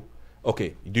issue?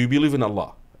 Okay, do you believe in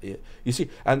Allah? You see,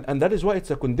 and that is why it's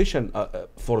a condition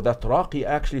for that raqi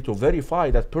actually to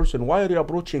verify that person. Why are you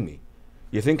approaching me?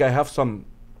 You think I have some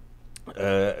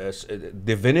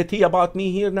divinity about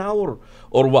me here now,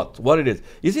 or what? What it is?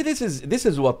 You see, this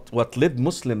is what led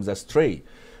Muslims astray.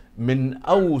 من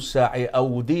أوسع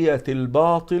أودية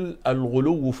الباطل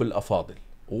الغلو في الأفاضل.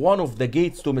 One of the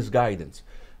gates to misguidance,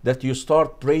 that you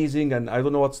start praising, and I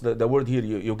don't know what's the word here.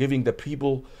 You're giving the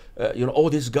people, oh,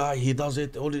 this guy, he does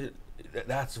it.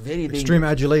 That's very dangerous. Extreme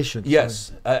adulation.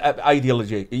 Yes,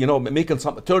 ideology.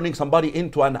 Turning somebody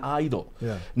into an idol.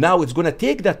 Yeah. Now it's going to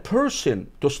take that person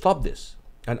to stop this.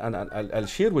 And I'll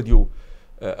share with you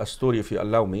a story, if you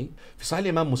allow me. في Sahih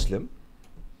Imam Muslim,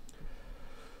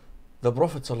 the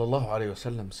Prophet sallallahu alaihi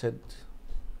wasallam said,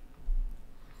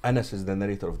 Anas is the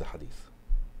narrator of the hadith.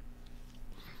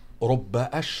 رب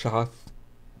أشعث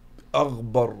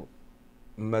أغبر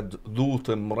مدذوط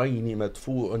امرين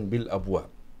مدفوع بالأبواب.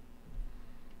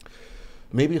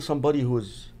 Maybe somebody who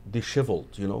is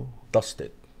disheveled,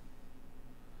 dusted.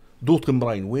 دوط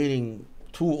امرين, wearing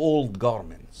two old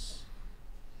garments.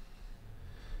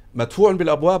 مدفوع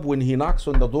بالأبواب, when he knocks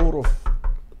on the door of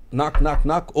knock, knock,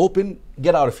 knock, open,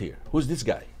 get out of here. Who's this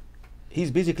guy? He's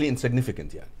basically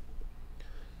insignificant, yeah.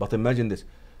 But imagine this.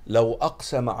 لو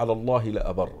أقسم على الله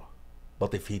لأبره.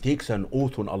 But if he takes an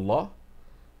oath on Allah,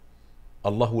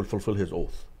 Allah will fulfill his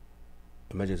oath.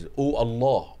 Imagine this. Oh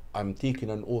Allah, I'm taking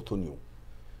an oath on you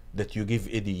that you give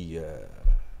Eddie,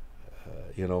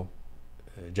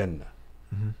 Jannah.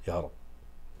 Ya Rab.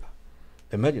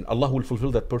 Imagine, Allah will fulfill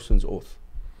that person's oath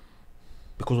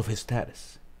because of his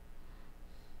status.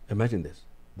 Imagine this.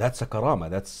 That's a karama.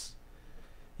 That's,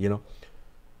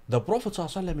 The Prophet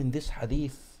ﷺ in this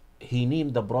hadith, he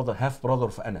named the brother, half brother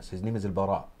of Anas. His name is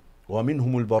Al-Bara.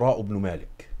 وَمِنْهُمُ الْبَرَاءُ بْنُ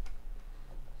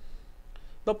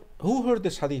مَالِكٍ. Who heard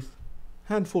this hadith?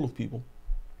 Handful of people.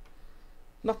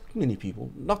 Not many people.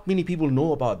 Not many people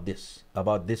know about this.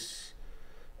 About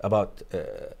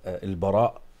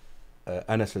Al-Bara,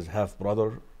 Anas's half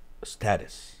brother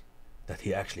status, that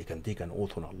he actually can take an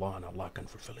oath on Allah and Allah can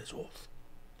fulfill his oath.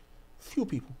 Few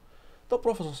people. The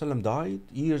Prophet ﷺ died,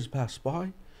 years passed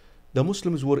by. The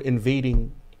Muslims were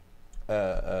invading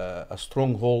a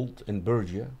stronghold in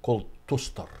Persia called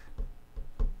Tustar.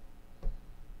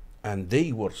 And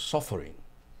they were suffering.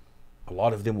 A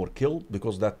lot of them were killed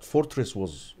because that fortress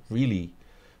was really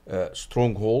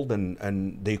stronghold,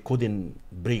 and they couldn't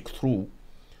break through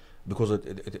because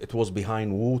it was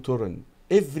behind water, and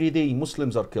every day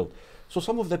Muslims are killed. So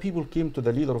some of the people came to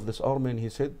the leader of this army and he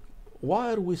said,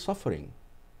 why are we suffering?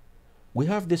 We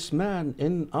have this man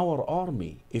in our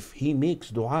army. If he makes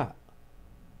dua,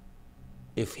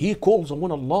 if he calls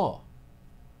upon Allah,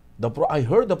 I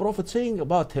heard the Prophet saying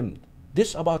about him,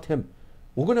 this about him,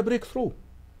 we're going to break through.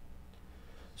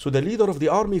 So the leader of the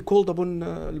army called upon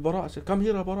Al-Bara, said, come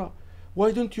here, Al-Bara,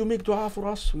 why don't you make dua for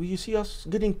us? You see us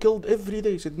getting killed every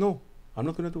day. He said, no, I'm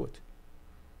not going to do it.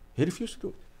 He refused to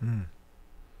do it.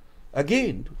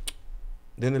 Again,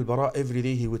 then Al-Bara, every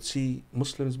day he would see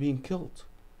Muslims being killed.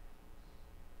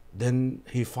 Then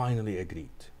he finally agreed.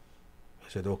 He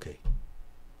said, okay,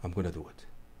 I'm going to do it.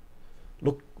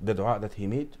 Look, the dua that he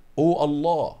made, oh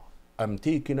Allah, I'm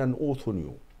taking an oath on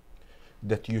you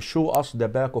that you show us the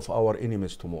back of our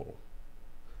enemies tomorrow,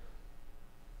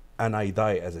 and I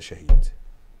die as a shaheed.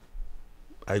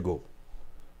 I go.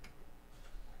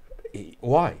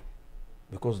 Why?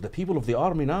 Because the people of the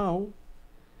army now,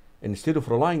 instead of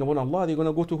relying upon Allah, they're going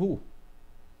to go to who?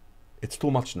 It's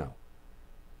too much now.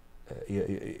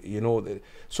 You know,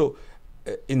 so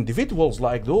individuals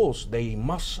like those, they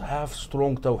must have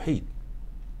strong tawheed.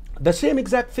 The same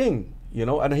exact thing, you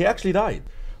know, and he actually died.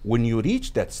 When you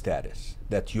reach that status,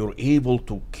 that you're able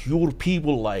to cure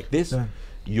people like this,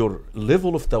 your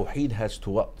level of tawheed has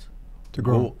to what? To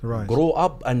grow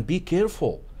up and be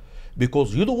careful.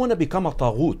 Because you don't want to become a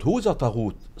taghut. Who is a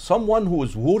taghut? Someone who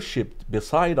is worshipped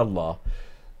beside Allah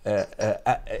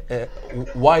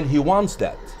while he wants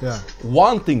that.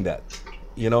 Wanting that.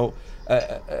 You know,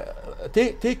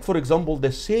 take for example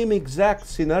the same exact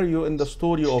scenario in the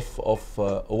story of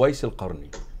Uwais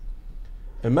al-Qarni.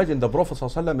 Imagine the Prophet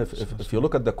ﷺ, if you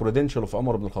look at the credential of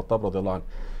Umar ibn al-Khattab radiallahu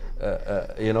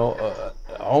anhu, you know,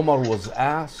 Umar was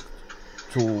asked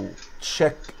to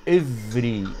check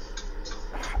every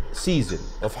season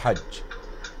of Hajj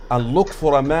and look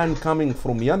for a man coming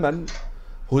from Yemen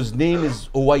whose name is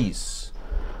Uwais.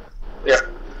 Yeah.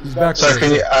 He's back. So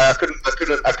I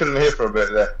couldn't hear for a bit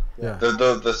there. Yeah.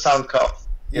 The sound cut off.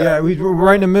 Yeah, we were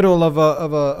right in the middle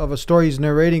of a story he's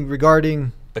narrating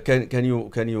regarding. Can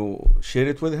you share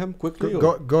it with him quickly?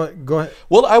 Go ahead.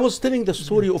 Well, I was telling the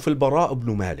story of Al-Bara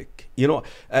ibn Malik. You know,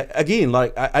 again,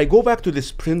 like I go back to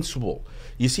this principle.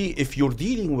 You see, if you're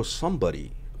dealing with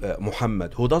somebody,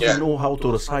 Mohammed, who doesn't know how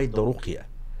to recite the ruqya,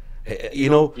 you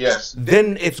know,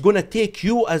 then it's going to take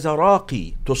you as a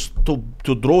raqi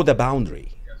to draw the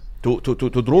boundary,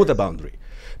 to draw the boundary,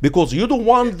 because you don't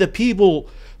want the people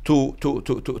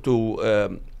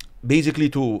basically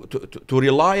to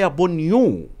rely upon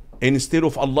you instead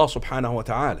of Allah subhanahu wa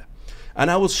ta'ala.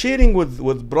 And I was sharing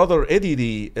with brother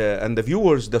Eddie and the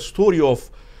viewers the story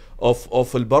of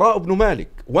Al-Bara ibn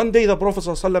Malik. One day the Prophet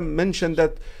ﷺ mentioned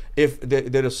that if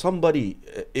there is somebody,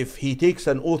 if he takes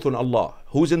an oath on Allah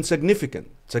who's insignificant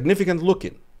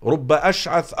looking, رب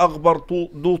أشعث أغبر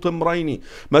ذو طمرين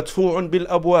مدفوع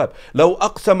بالأبواب لو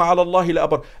أقسم على الله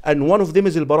لأبر, and one of them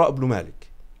is Al-Bara ibn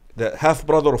Malik, the half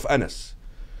brother of Anas.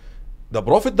 The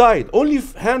Prophet died. Only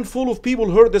handful of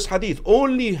people heard this hadith.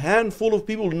 Only handful of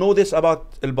people know this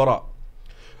about Al-Bara.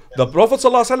 The Prophet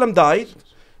ﷺ died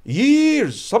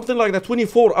years, something like that,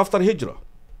 24 after Hijrah.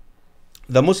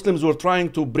 The Muslims were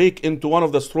trying to break into one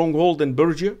of the strongholds in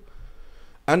Persia,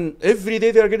 and every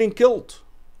day they are getting killed.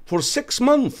 For 6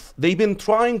 months they've been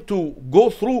trying to go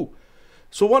through.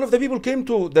 So one of the people came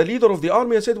to the leader of the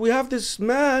army and said, we have this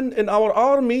man in our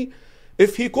army.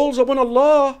 If he calls upon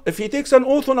Allah, if he takes an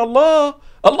oath on Allah,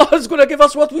 Allah is going to give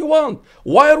us what we want.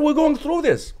 Why are we going through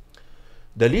this?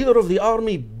 The leader of the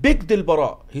army begged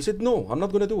Al-Bara. He said, no, I'm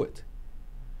not going to do it.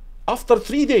 After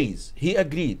 3 days, he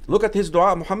agreed. Look at his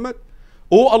dua, Muhammad.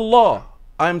 Oh Allah,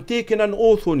 I am taking an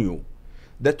oath on you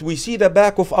that we see the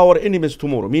back of our enemies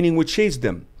tomorrow, meaning we chase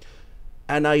them,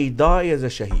 and I die as a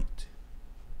shaheed.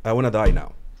 I want to die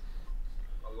now.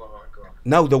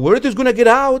 Now the word is going to get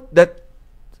out that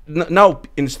now,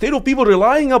 instead of people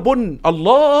relying upon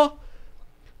Allah,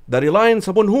 the reliance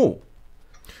upon who?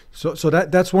 So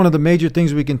that's one of the major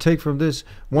things we can take from this.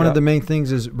 One of the main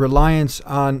things is reliance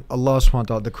on Allah subhanahu wa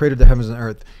ta'ala, the creator of the heavens and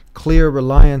earth. Clear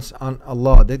reliance on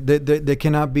Allah. There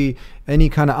cannot be any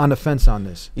kind of on offense on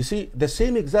this. You see, the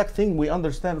same exact thing we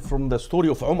understand from the story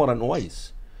of Umar and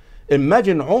Uwais.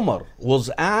 Imagine Umar was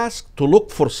asked to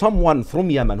look for someone from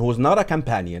Yemen who was not a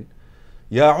companion,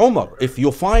 Ya Umar, if you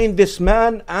find this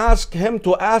man, ask him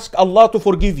to ask Allah to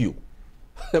forgive you.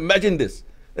 Imagine this.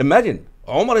 Imagine.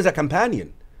 Umar is a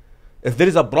companion. If there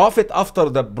is a prophet after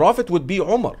the prophet would be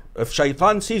Umar. If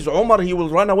Shaitan sees Umar, he will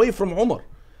run away from Umar.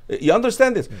 You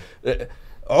understand this?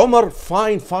 Umar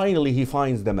finally he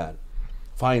finds the man.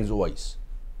 Finds Uwais.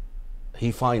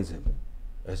 He finds him.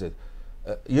 I said,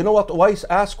 you know what Uwais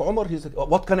asked Umar? He said,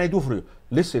 what can I do for you?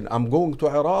 Listen, I'm going to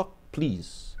Iraq.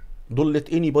 Please, don't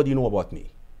let anybody know about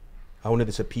me. I want to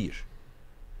disappear.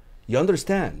 You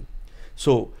understand?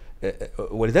 So,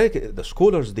 ولذلك the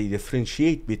scholars, they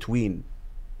differentiate between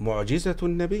معجزة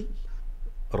النبي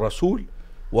الرسول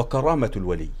وكرامة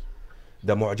الولي.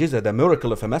 The mu'jiza, the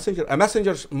miracle of a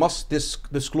messenger must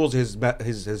disclose his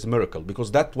miracle,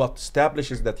 because that's what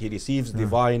establishes that he receives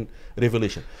divine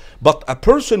revelation. But a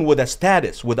person with a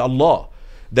status with Allah,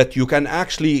 that you can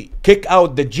actually kick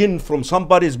out the jinn from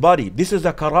somebody's body, this is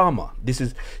a karama. This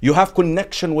is, you have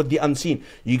connection with the unseen.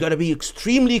 You got to be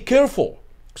extremely careful,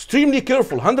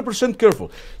 100%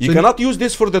 careful. You cannot use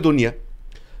this for the dunya.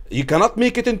 You cannot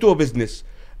make it into a business.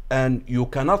 And you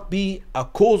cannot be a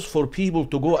cause for people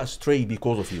to go astray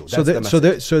because of you. That's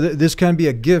so this can be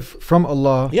a gift from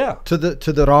Allah, yeah, to the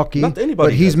Raqi. Not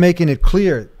anybody. But He's making it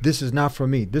clear, this is not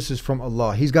from me. This is from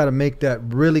Allah. He's got to make that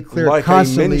really clear. Like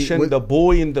constantly. I mentioned the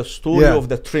boy in the story of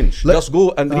the trench. Just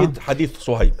go and read Hadith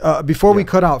Suhaib. Before we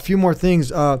cut out, a few more things.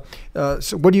 So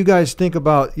what do you guys think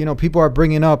about? You know, people are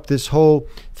bringing up this whole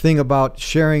thing about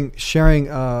sharing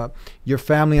your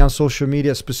family on social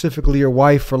media, specifically your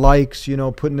wife, for likes, you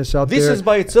know, putting this out there. This is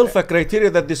by itself a criteria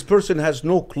that this person has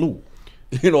no clue,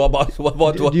 you know, about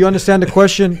what. Do you understand the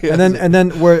question? Yes. And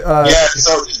then we're yeah.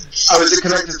 So is it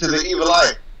connected to the evil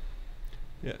eye?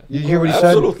 Yeah. You hear what he said?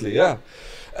 Absolutely, yeah.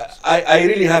 I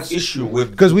really have issue with,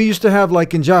 because we used to have,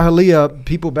 like in Jahiliyyah,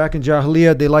 people back in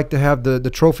Jahiliyyah, they like to have the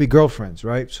trophy girlfriends,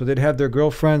 right? So they'd have their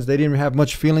girlfriends. They didn't have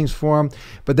much feelings for them,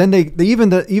 but then they even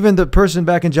the person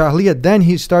back in Jahiliyyah, then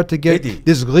he start to get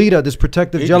this ghira, this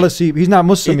protective jealousy. He's not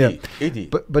Muslim yet,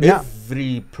 but now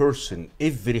every person,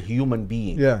 every human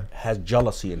being, has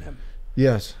jealousy in him.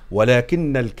 Yes.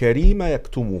 ولكن الكريم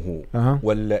يكتمه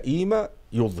واللئيم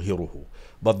يظهره.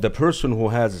 But the person who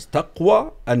has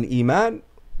taqwa and iman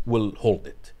will hold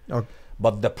it. Okay.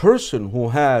 But the person who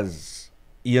has,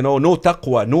 you know, no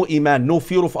taqwa, no iman, no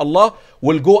fear of Allah,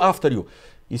 will go after you.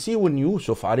 You see, when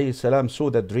Yusuf alayhi salam saw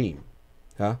the dream,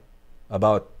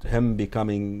 about him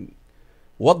becoming,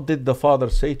 what did the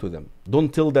father say to them?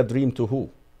 Don't tell the dream to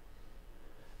who?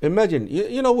 Imagine,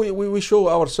 you know, we show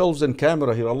ourselves in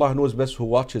camera here. Allah knows best who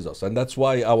watches us. And that's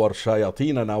why our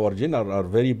shayateen and our jinn are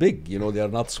very big. You know, they are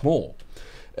not small.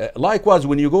 Likewise,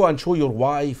 when you go and show your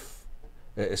wife,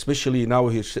 especially now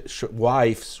his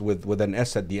wives with an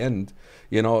S at the end,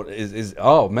 you know, is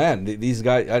oh man, these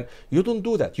guys, you don't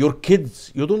do that. Your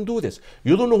kids, you don't do this.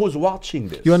 You don't know who's watching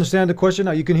this. You understand the question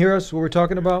now? You can hear us, what we're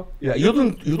talking about? Yeah, you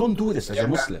don't do this as a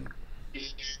Muslim.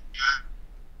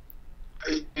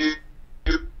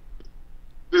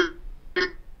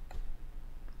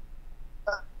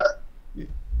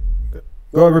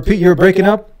 Go ahead, repeat, you're breaking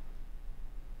up?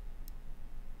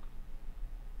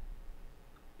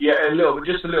 Yeah, a little bit,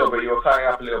 just a little bit. You were cutting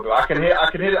up a little bit. I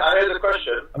hear the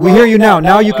question. We hear you now.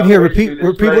 Now you can hear. Repeat.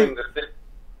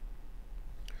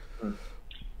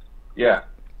 Yeah.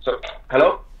 So,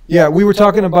 hello? Yeah, we were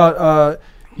talking about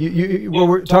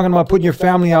we're talking about putting your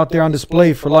family out there on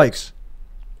display for likes.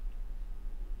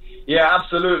 Yeah,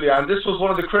 absolutely. And this was one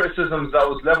of the criticisms that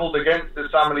was leveled against this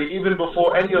family even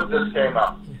before any of this came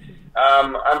up.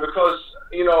 And because,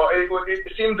 you know,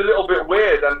 it seemed a little bit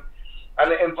weird,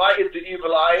 and it invited the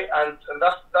evil eye, and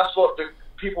that's what the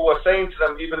people were saying to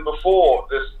them even before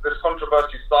this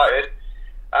controversy started.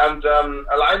 And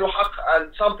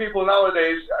and some people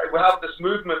nowadays, we have this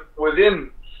movement within,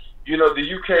 you know,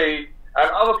 the UK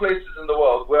and other places in the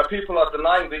world where people are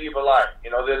denying the evil eye.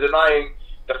 You know, they're denying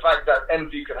the fact that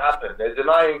envy can happen. They're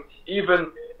denying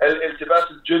even al-iltibas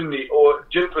al-jinni or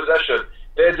jinn possession.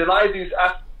 They deny these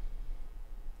aspects.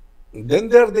 Then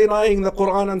they're denying the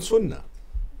Quran and Sunnah.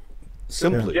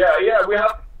 Simply. Yeah, we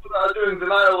have people that are doing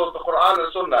denial of the Quran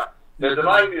and Sunnah. They're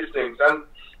denying these things, and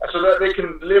so that they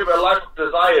can live a life of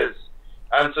desires,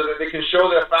 and so that they can show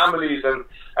their families. And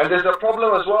there's a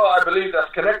problem as well, I believe,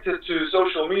 that's connected to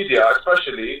social media,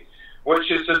 especially,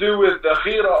 which is to do with the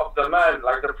ghira of the man,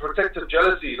 like the protective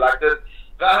jealousy, like that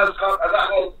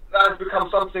has become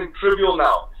something trivial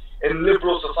now in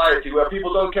liberal society, where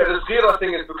people don't care. This ghira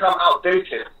thing has become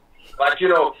outdated. Like, you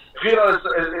know, ghira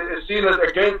is seen as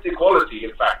against equality,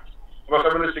 in fact, from a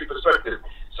feministic perspective.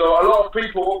 So a lot of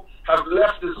people have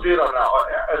left this ghira now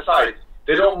aside,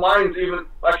 They don't mind even,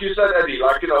 like you said, Eddie,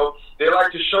 like, you know, they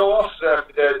like to show off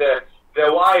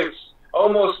their wives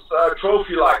almost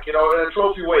trophy-like, you know, in a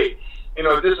trophy way. You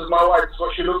know, this is my wife, this is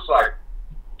what she looks like.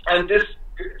 And this,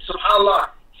 subhanAllah,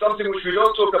 something which we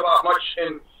don't talk about much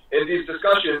in these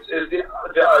discussions is the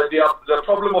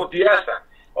problem of diyasa,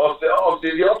 of the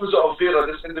opposite of ghira.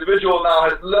 This individual now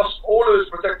has lost all of his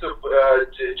protective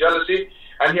jealousy,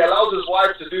 and he allows his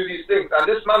wife to do these things. And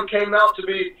this man came out to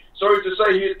be, sorry to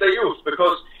say, he is dayuth,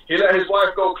 because he let his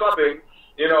wife go clubbing,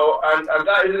 you know, and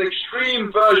that is an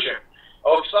extreme version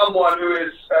of someone who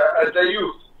is a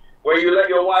dayuth, where you let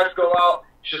your wife go out,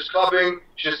 she's clubbing,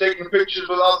 she's taking pictures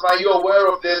with other men, you're aware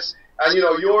of this, and you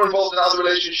know, you're involved in other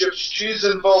relationships, she's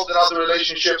involved in other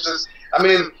relationships. I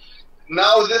mean,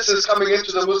 now this is coming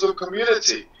into the Muslim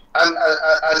community, and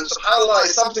subhanAllah,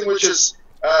 it's something which is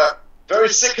very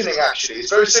sickening actually. It's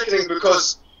very sickening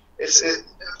because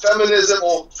feminism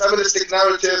or feministic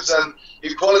narratives and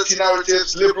equality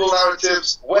narratives, liberal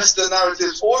narratives, Western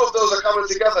narratives, all of those are coming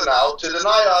together now to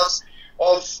deny us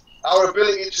of our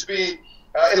ability to be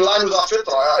in line with our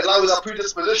fitrah, in line with our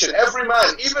predisposition. Every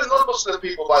man, even non-Muslim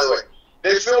people, by the way,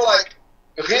 they feel like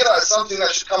ghira is something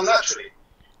that should come naturally.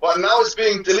 But now it's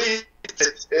being deleted,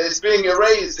 it's being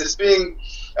erased, it's being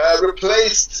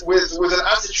replaced with an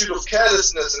attitude of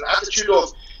carelessness, an attitude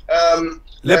of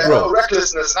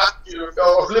recklessness, an attitude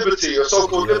of liberty, or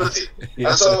so-called liberty. Yeah.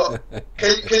 And so,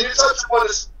 can you touch upon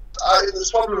this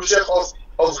problem, Shaykh, of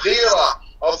ghira,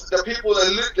 of the people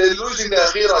that they're losing their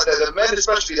ghira, the men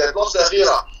especially, they've lost their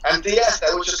ghira, and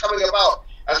diyasa, which is coming about,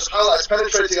 and subhanAllah, it's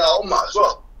penetrating our ummah as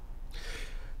well.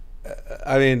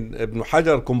 I mean, Ibn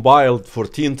Hajar compiled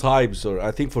 14 types, or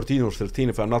I think 14 or 13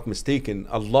 if I'm not mistaken.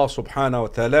 Allah subhanahu wa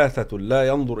ta'ala la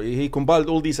yandur. He compiled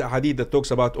all these ahadith that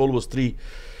talks about always three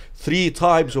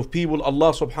types of people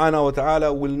Allah subhanahu wa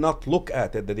ta'ala will not look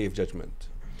at the Day of Judgment,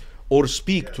 or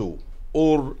speak to,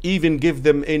 or even give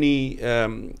them any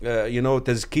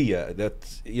tazkiyah.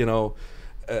 That, you know,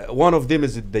 one of them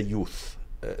is the youth.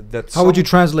 How would you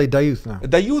translate dayuth now?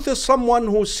 Dayuth is someone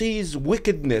who sees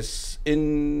wickedness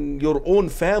in your own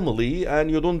family and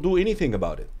you don't do anything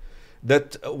about it.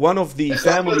 That one of the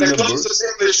family members. The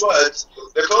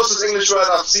closest English word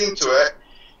I've seen to it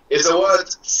is the word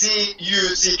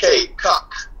C-U-C-K,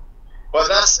 cuck.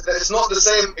 But it's not the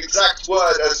same exact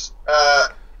word as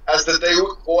the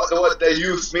word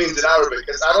dayuth means in Arabic.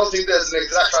 I don't think there's an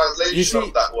exact translation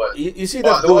of that word. You see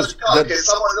that goes.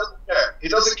 Someone doesn't care. He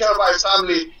doesn't care about his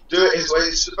family doing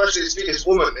especially his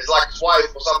woman, his like his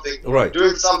wife or something, right,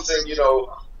 doing something, you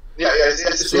know. He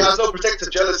has no protective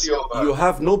jealousy of her. You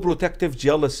have no protective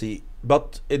jealousy,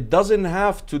 but it doesn't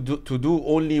have to do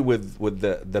only with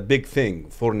the big thing,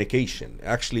 fornication.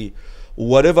 Actually,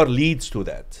 whatever leads to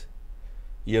that.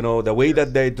 You know, the way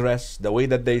that they dress, the way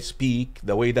that they speak,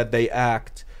 the way that they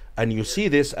act, and you see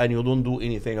this and you don't do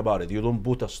anything about it. You don't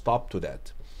put a stop to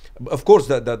that. Of course,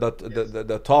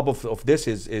 the top of this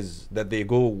is that they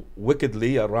go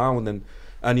wickedly around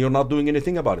and you're not doing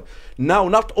anything about it. Now,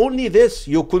 not only this,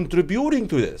 you're contributing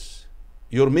to this.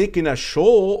 You're making a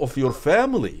show of your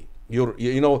family.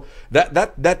 You know,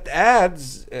 that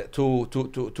adds to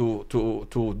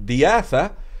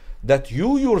diyatha, that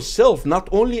you yourself not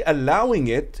only allowing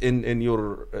it in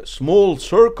your small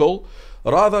circle,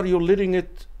 rather you're letting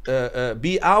it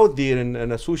be out there in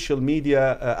a social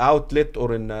media outlet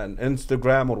or in an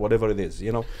Instagram or whatever it is,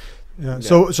 you know. Yeah.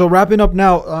 So wrapping up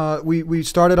now, we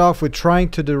started off with trying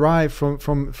to derive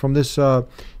from this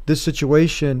this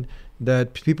situation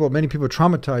that many people are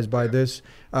traumatized by this.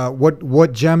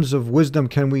 What gems of wisdom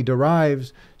can we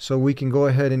derive so we can go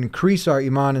ahead and increase our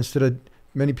iman instead of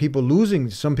some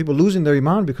people losing their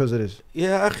iman because of this?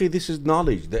 Yeah, akhi, this is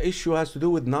knowledge. The issue has to do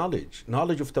with knowledge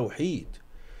of tawheed.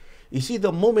 You see,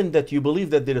 the moment that you believe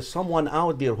that there is someone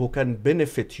out there who can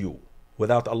benefit you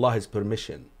without Allah's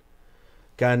permission,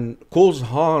 can cause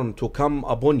harm to come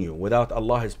upon you without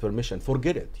Allah's permission,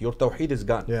 forget it. Your tawheed is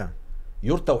gone. Yeah.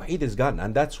 Your tawheed is gone.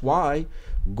 And that's why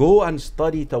go and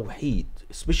study tawheed,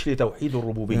 especially tawheed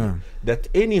al-rububiyyah. Yeah. That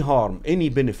any harm, any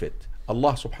benefit,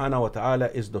 Allah subhanahu wa ta'ala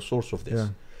is the source of this. Yeah.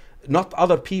 Not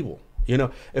other people. You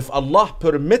know, if Allah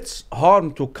permits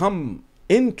harm to come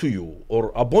into you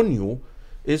or upon you,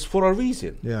 is for a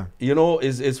reason. Yeah. You know,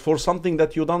 is for something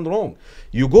that you done wrong.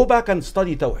 You go back and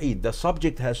study tawheed. The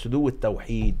subject has to do with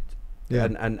tawheed. Yeah.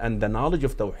 And the knowledge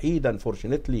of Tawheed,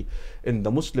 unfortunately, in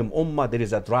the Muslim Ummah, there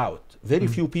is a drought. Very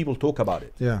few people talk about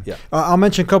it. Yeah. Yeah. I'll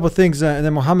mention a couple of things, and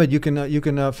then Mohammed, you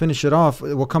can finish it off.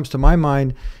 What comes to my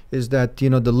mind is that the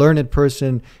learned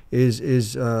person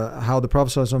is how the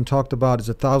Prophet ﷺ talked about is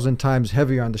 1,000 times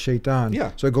heavier on the shaitan.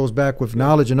 Yeah. So it goes back with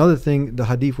knowledge. Another thing, the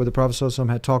hadith where the Prophet ﷺ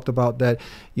had talked about that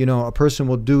a person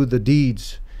will do the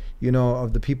deeds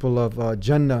of the people of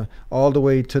Jannah all the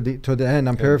way to the end.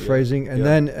 I'm paraphrasing, and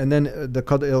then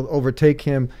it'll overtake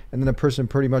him, and then the person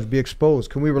pretty much be exposed.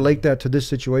 Can we relate that to this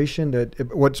situation?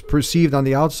 That what's perceived on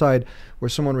the outside, where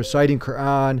someone reciting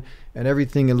Quran and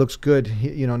everything, it looks good,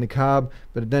 niqab,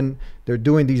 but then they're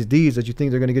doing these deeds that you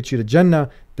think they're going to get you to Jannah.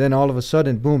 Then all of a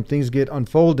sudden, boom, things get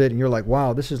unfolded, and you're like,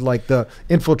 wow, this is like the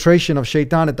infiltration of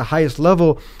shaitan at the highest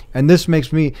level. And this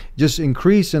makes me just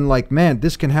increase in like, man,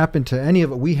 this can happen to any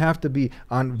of it. We have to be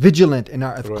vigilant in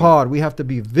our adhkar. We have to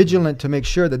be vigilant to make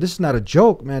sure that this is not a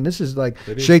joke, man. This is like,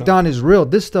 shaitan is real.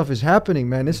 This stuff is happening,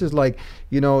 man. This is like,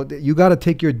 you got to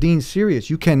take your deen serious.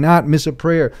 You cannot miss a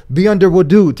prayer. Be under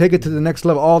wudu. Take it to the next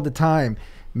level all the time.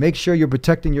 Make sure you're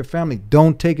protecting your family.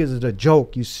 Don't take it as a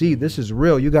joke. You see, this is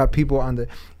real. You got people on the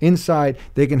inside.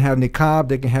 They can have niqab,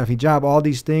 they can have hijab, all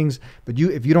these things. But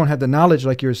if you don't have the knowledge,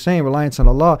 like you were saying, reliance on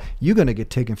Allah, you're going to get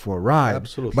taken for a ride.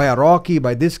 Absolutely. By a raqi,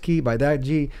 by this key, by that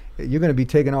G. You're going to be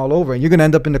taken all over. And you're going to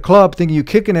end up in the club thinking you're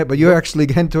kicking it, but you're actually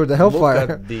getting toward the hellfire. Look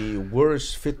at the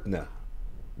worst fitna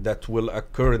that will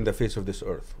occur in the face of this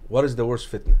earth. What is the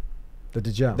worst fitna? The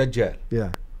Dajjal. Dajjal.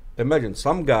 Yeah. Imagine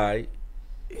some guy,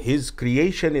 his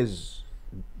creation is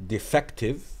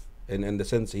defective, in the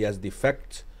sense he has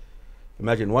defect.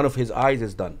 Imagine one of his eyes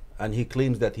is done, and he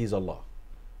claims that he's Allah.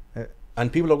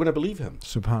 And people are going to believe him.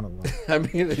 Subhanallah. I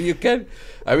mean, you can.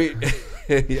 I mean,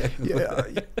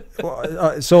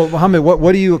 so Mohammed,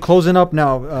 what are you closing up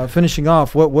now? Finishing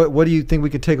off, what do you think we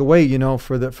could take away?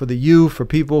 For the youth, for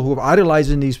people who are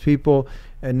idolizing these people,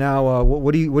 and now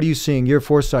what are you seeing? Your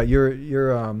foresight,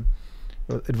 your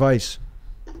advice.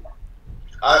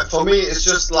 For me, it's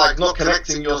just like not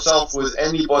connecting yourself with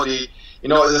anybody.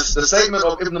 The statement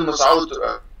of Ibn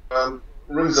Mas'ud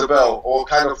rings a bell, or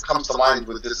kind of comes to mind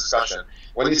with this discussion,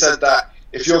 when he said that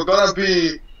if you're going to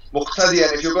be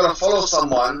muqtadiyan, if you're going to follow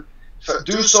someone,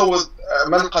 do so with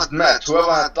man qad mat,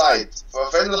 whoever had died.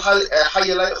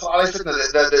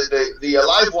 The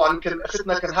alive one,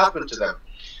 fitna can happen to them.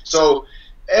 So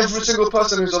every single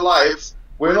person who's alive,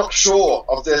 we're not sure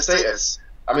of their status.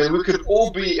 I mean, we could all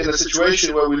be in a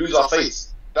situation where we lose our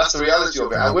faith. That's the reality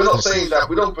of it. And we're not saying that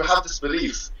we don't have this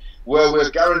belief where we're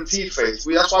guaranteed faith.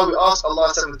 That's why we ask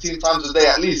Allah 17 times a day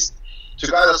at least to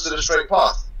guide us to the straight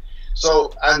path.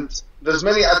 So, and there's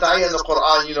many ad'iyah in the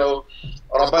Quran,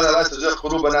 رَبَّنَا لَا تُزِغْ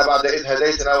قُلُوبَنَا بَعْدَ إِذْ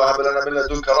هَدَيْتَنَا وَهَبْ لَنَا مِن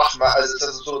لَدُنْكَ رَحْمَةً, as it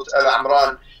says in Surah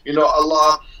Al-Imran.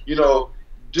 Allah,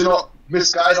 do not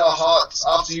misguide our hearts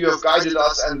after you have guided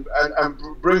us, and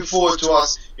bring forward to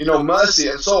us, mercy,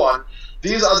 and so on.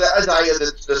 These are the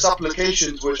ad'iyah, the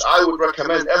supplications, which I would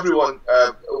recommend everyone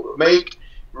make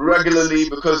regularly,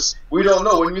 because we don't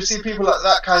know. When you see people at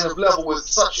that kind of level with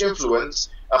such influence,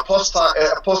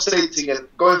 apostating and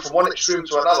going from one extreme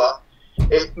to another,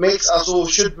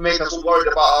 should make us all worried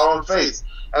about our own faith.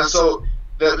 And so,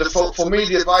 for me,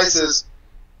 the advice is,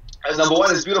 number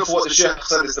one, it's beautiful what the Shaykh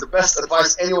said. It's the best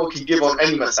advice anyone can give on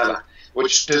any mas'ala,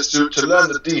 which is to learn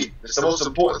the deen. It's the most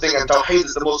important thing, and Tawheed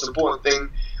is the most important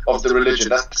thing of the religion.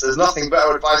 There's nothing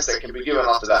better advice that can be given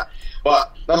after that.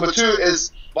 But number two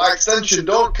is, by extension,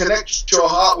 don't connect your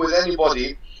heart with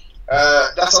anybody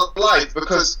that's alive,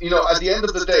 because at the end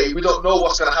of the day, we don't know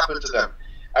what's going to happen to them.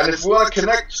 And if we want to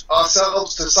connect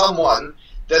ourselves to someone,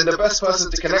 then the best person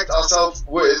to connect ourselves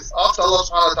with, after Allah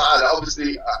subhanahu wa ta'ala,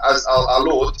 obviously as our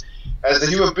Lord, as a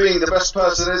human being, the best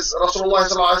person is Rasulullah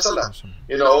sallallahu alaihi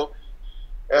wasallam.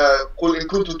 قُلْ إِن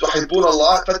كُنْتُمْ تُحِبُّونَ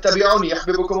اللَّهَ فَاتَّبِعُونِي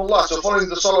يَحْبِبُكُمُ اللَّهُ. So following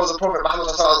the sunnah of the Prophet Muhammad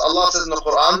sallallahu alaihi wasallam, Allah says in the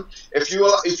Quran,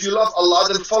 if you love Allah,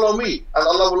 then follow me, and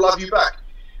Allah will love you back.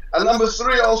 And number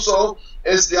three also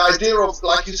is the idea of,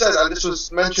 like you said, and this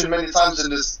was mentioned many times in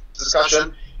this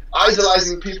discussion,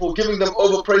 idolizing people, giving them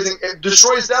overpraising. It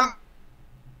destroys them.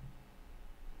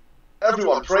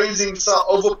 Everyone overpraising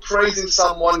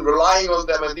someone, relying on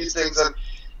them, and these things. And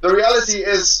the reality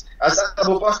is, as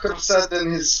Abu Bakr said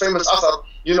in his famous athar,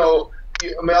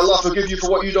 may Allah forgive you for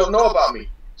what you don't know about me.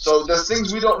 So there's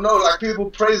things we don't know, like people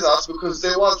praise us because they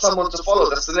want someone to follow.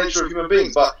 That's the nature of human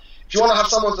beings. But if you want to have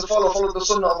someone to follow the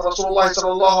sunnah of Rasulullah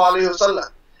sallallahu alaihi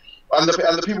wasallam and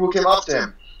the people who came after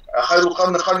him. The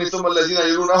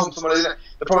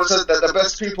Prophet said that the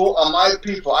best people are my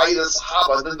people, i.e. the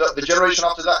Sahaba, then the generation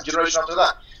after that, generation after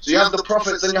that. So you have the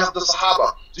Prophets, then you have the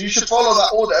Sahaba. So you should follow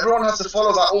that order. Everyone has to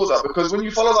follow that order, because when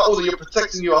you follow that order, you're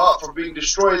protecting your heart from being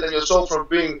destroyed and your soul from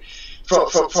being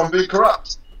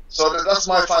corrupt. So that's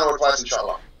my final advice,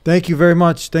 inshallah. Thank you very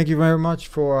much. Thank you very much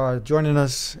for joining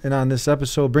us and on this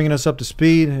episode, bringing us up to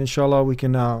speed. Inshallah, we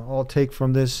can all take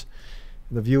from this,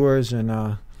 the viewers,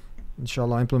 and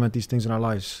inshallah implement these things in our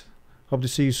lives. Hope to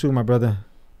see you soon, my brother.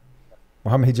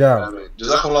 Mohammed Hijab.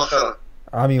 Jazakumullah khairan.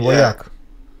 Ameen wa yak.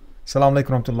 Assalamu alaikum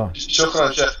wa rahmatullah.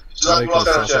 Shukran, Shaykh. Jazakumullah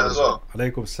khairan, Shaykh, as well.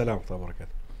 Alaikum assalam wa barakatuh.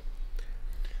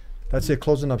 That's it.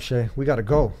 Closing up, Shay. We got to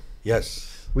go.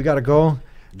 Yes. We got to go.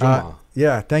 Jum'ah.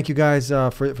 Yeah, thank you guys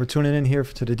for tuning in here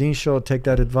to the Deen Show. Take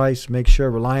that advice. Make sure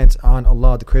reliance on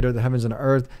Allah, the creator of the heavens and the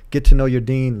earth. Get to know your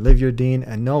deen, live your deen,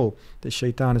 and know that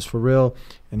shaitan is for real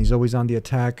and he's always on the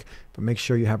attack. But make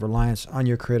sure you have reliance on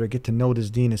your creator. Get to know this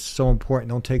deen. It's so important.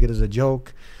 Don't take it as a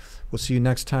joke. We'll see you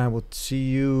next time. We'll see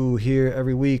you here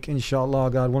every week,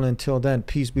 inshallah, God willing. Until then,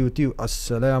 peace be with you.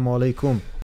 Assalamu alaikum.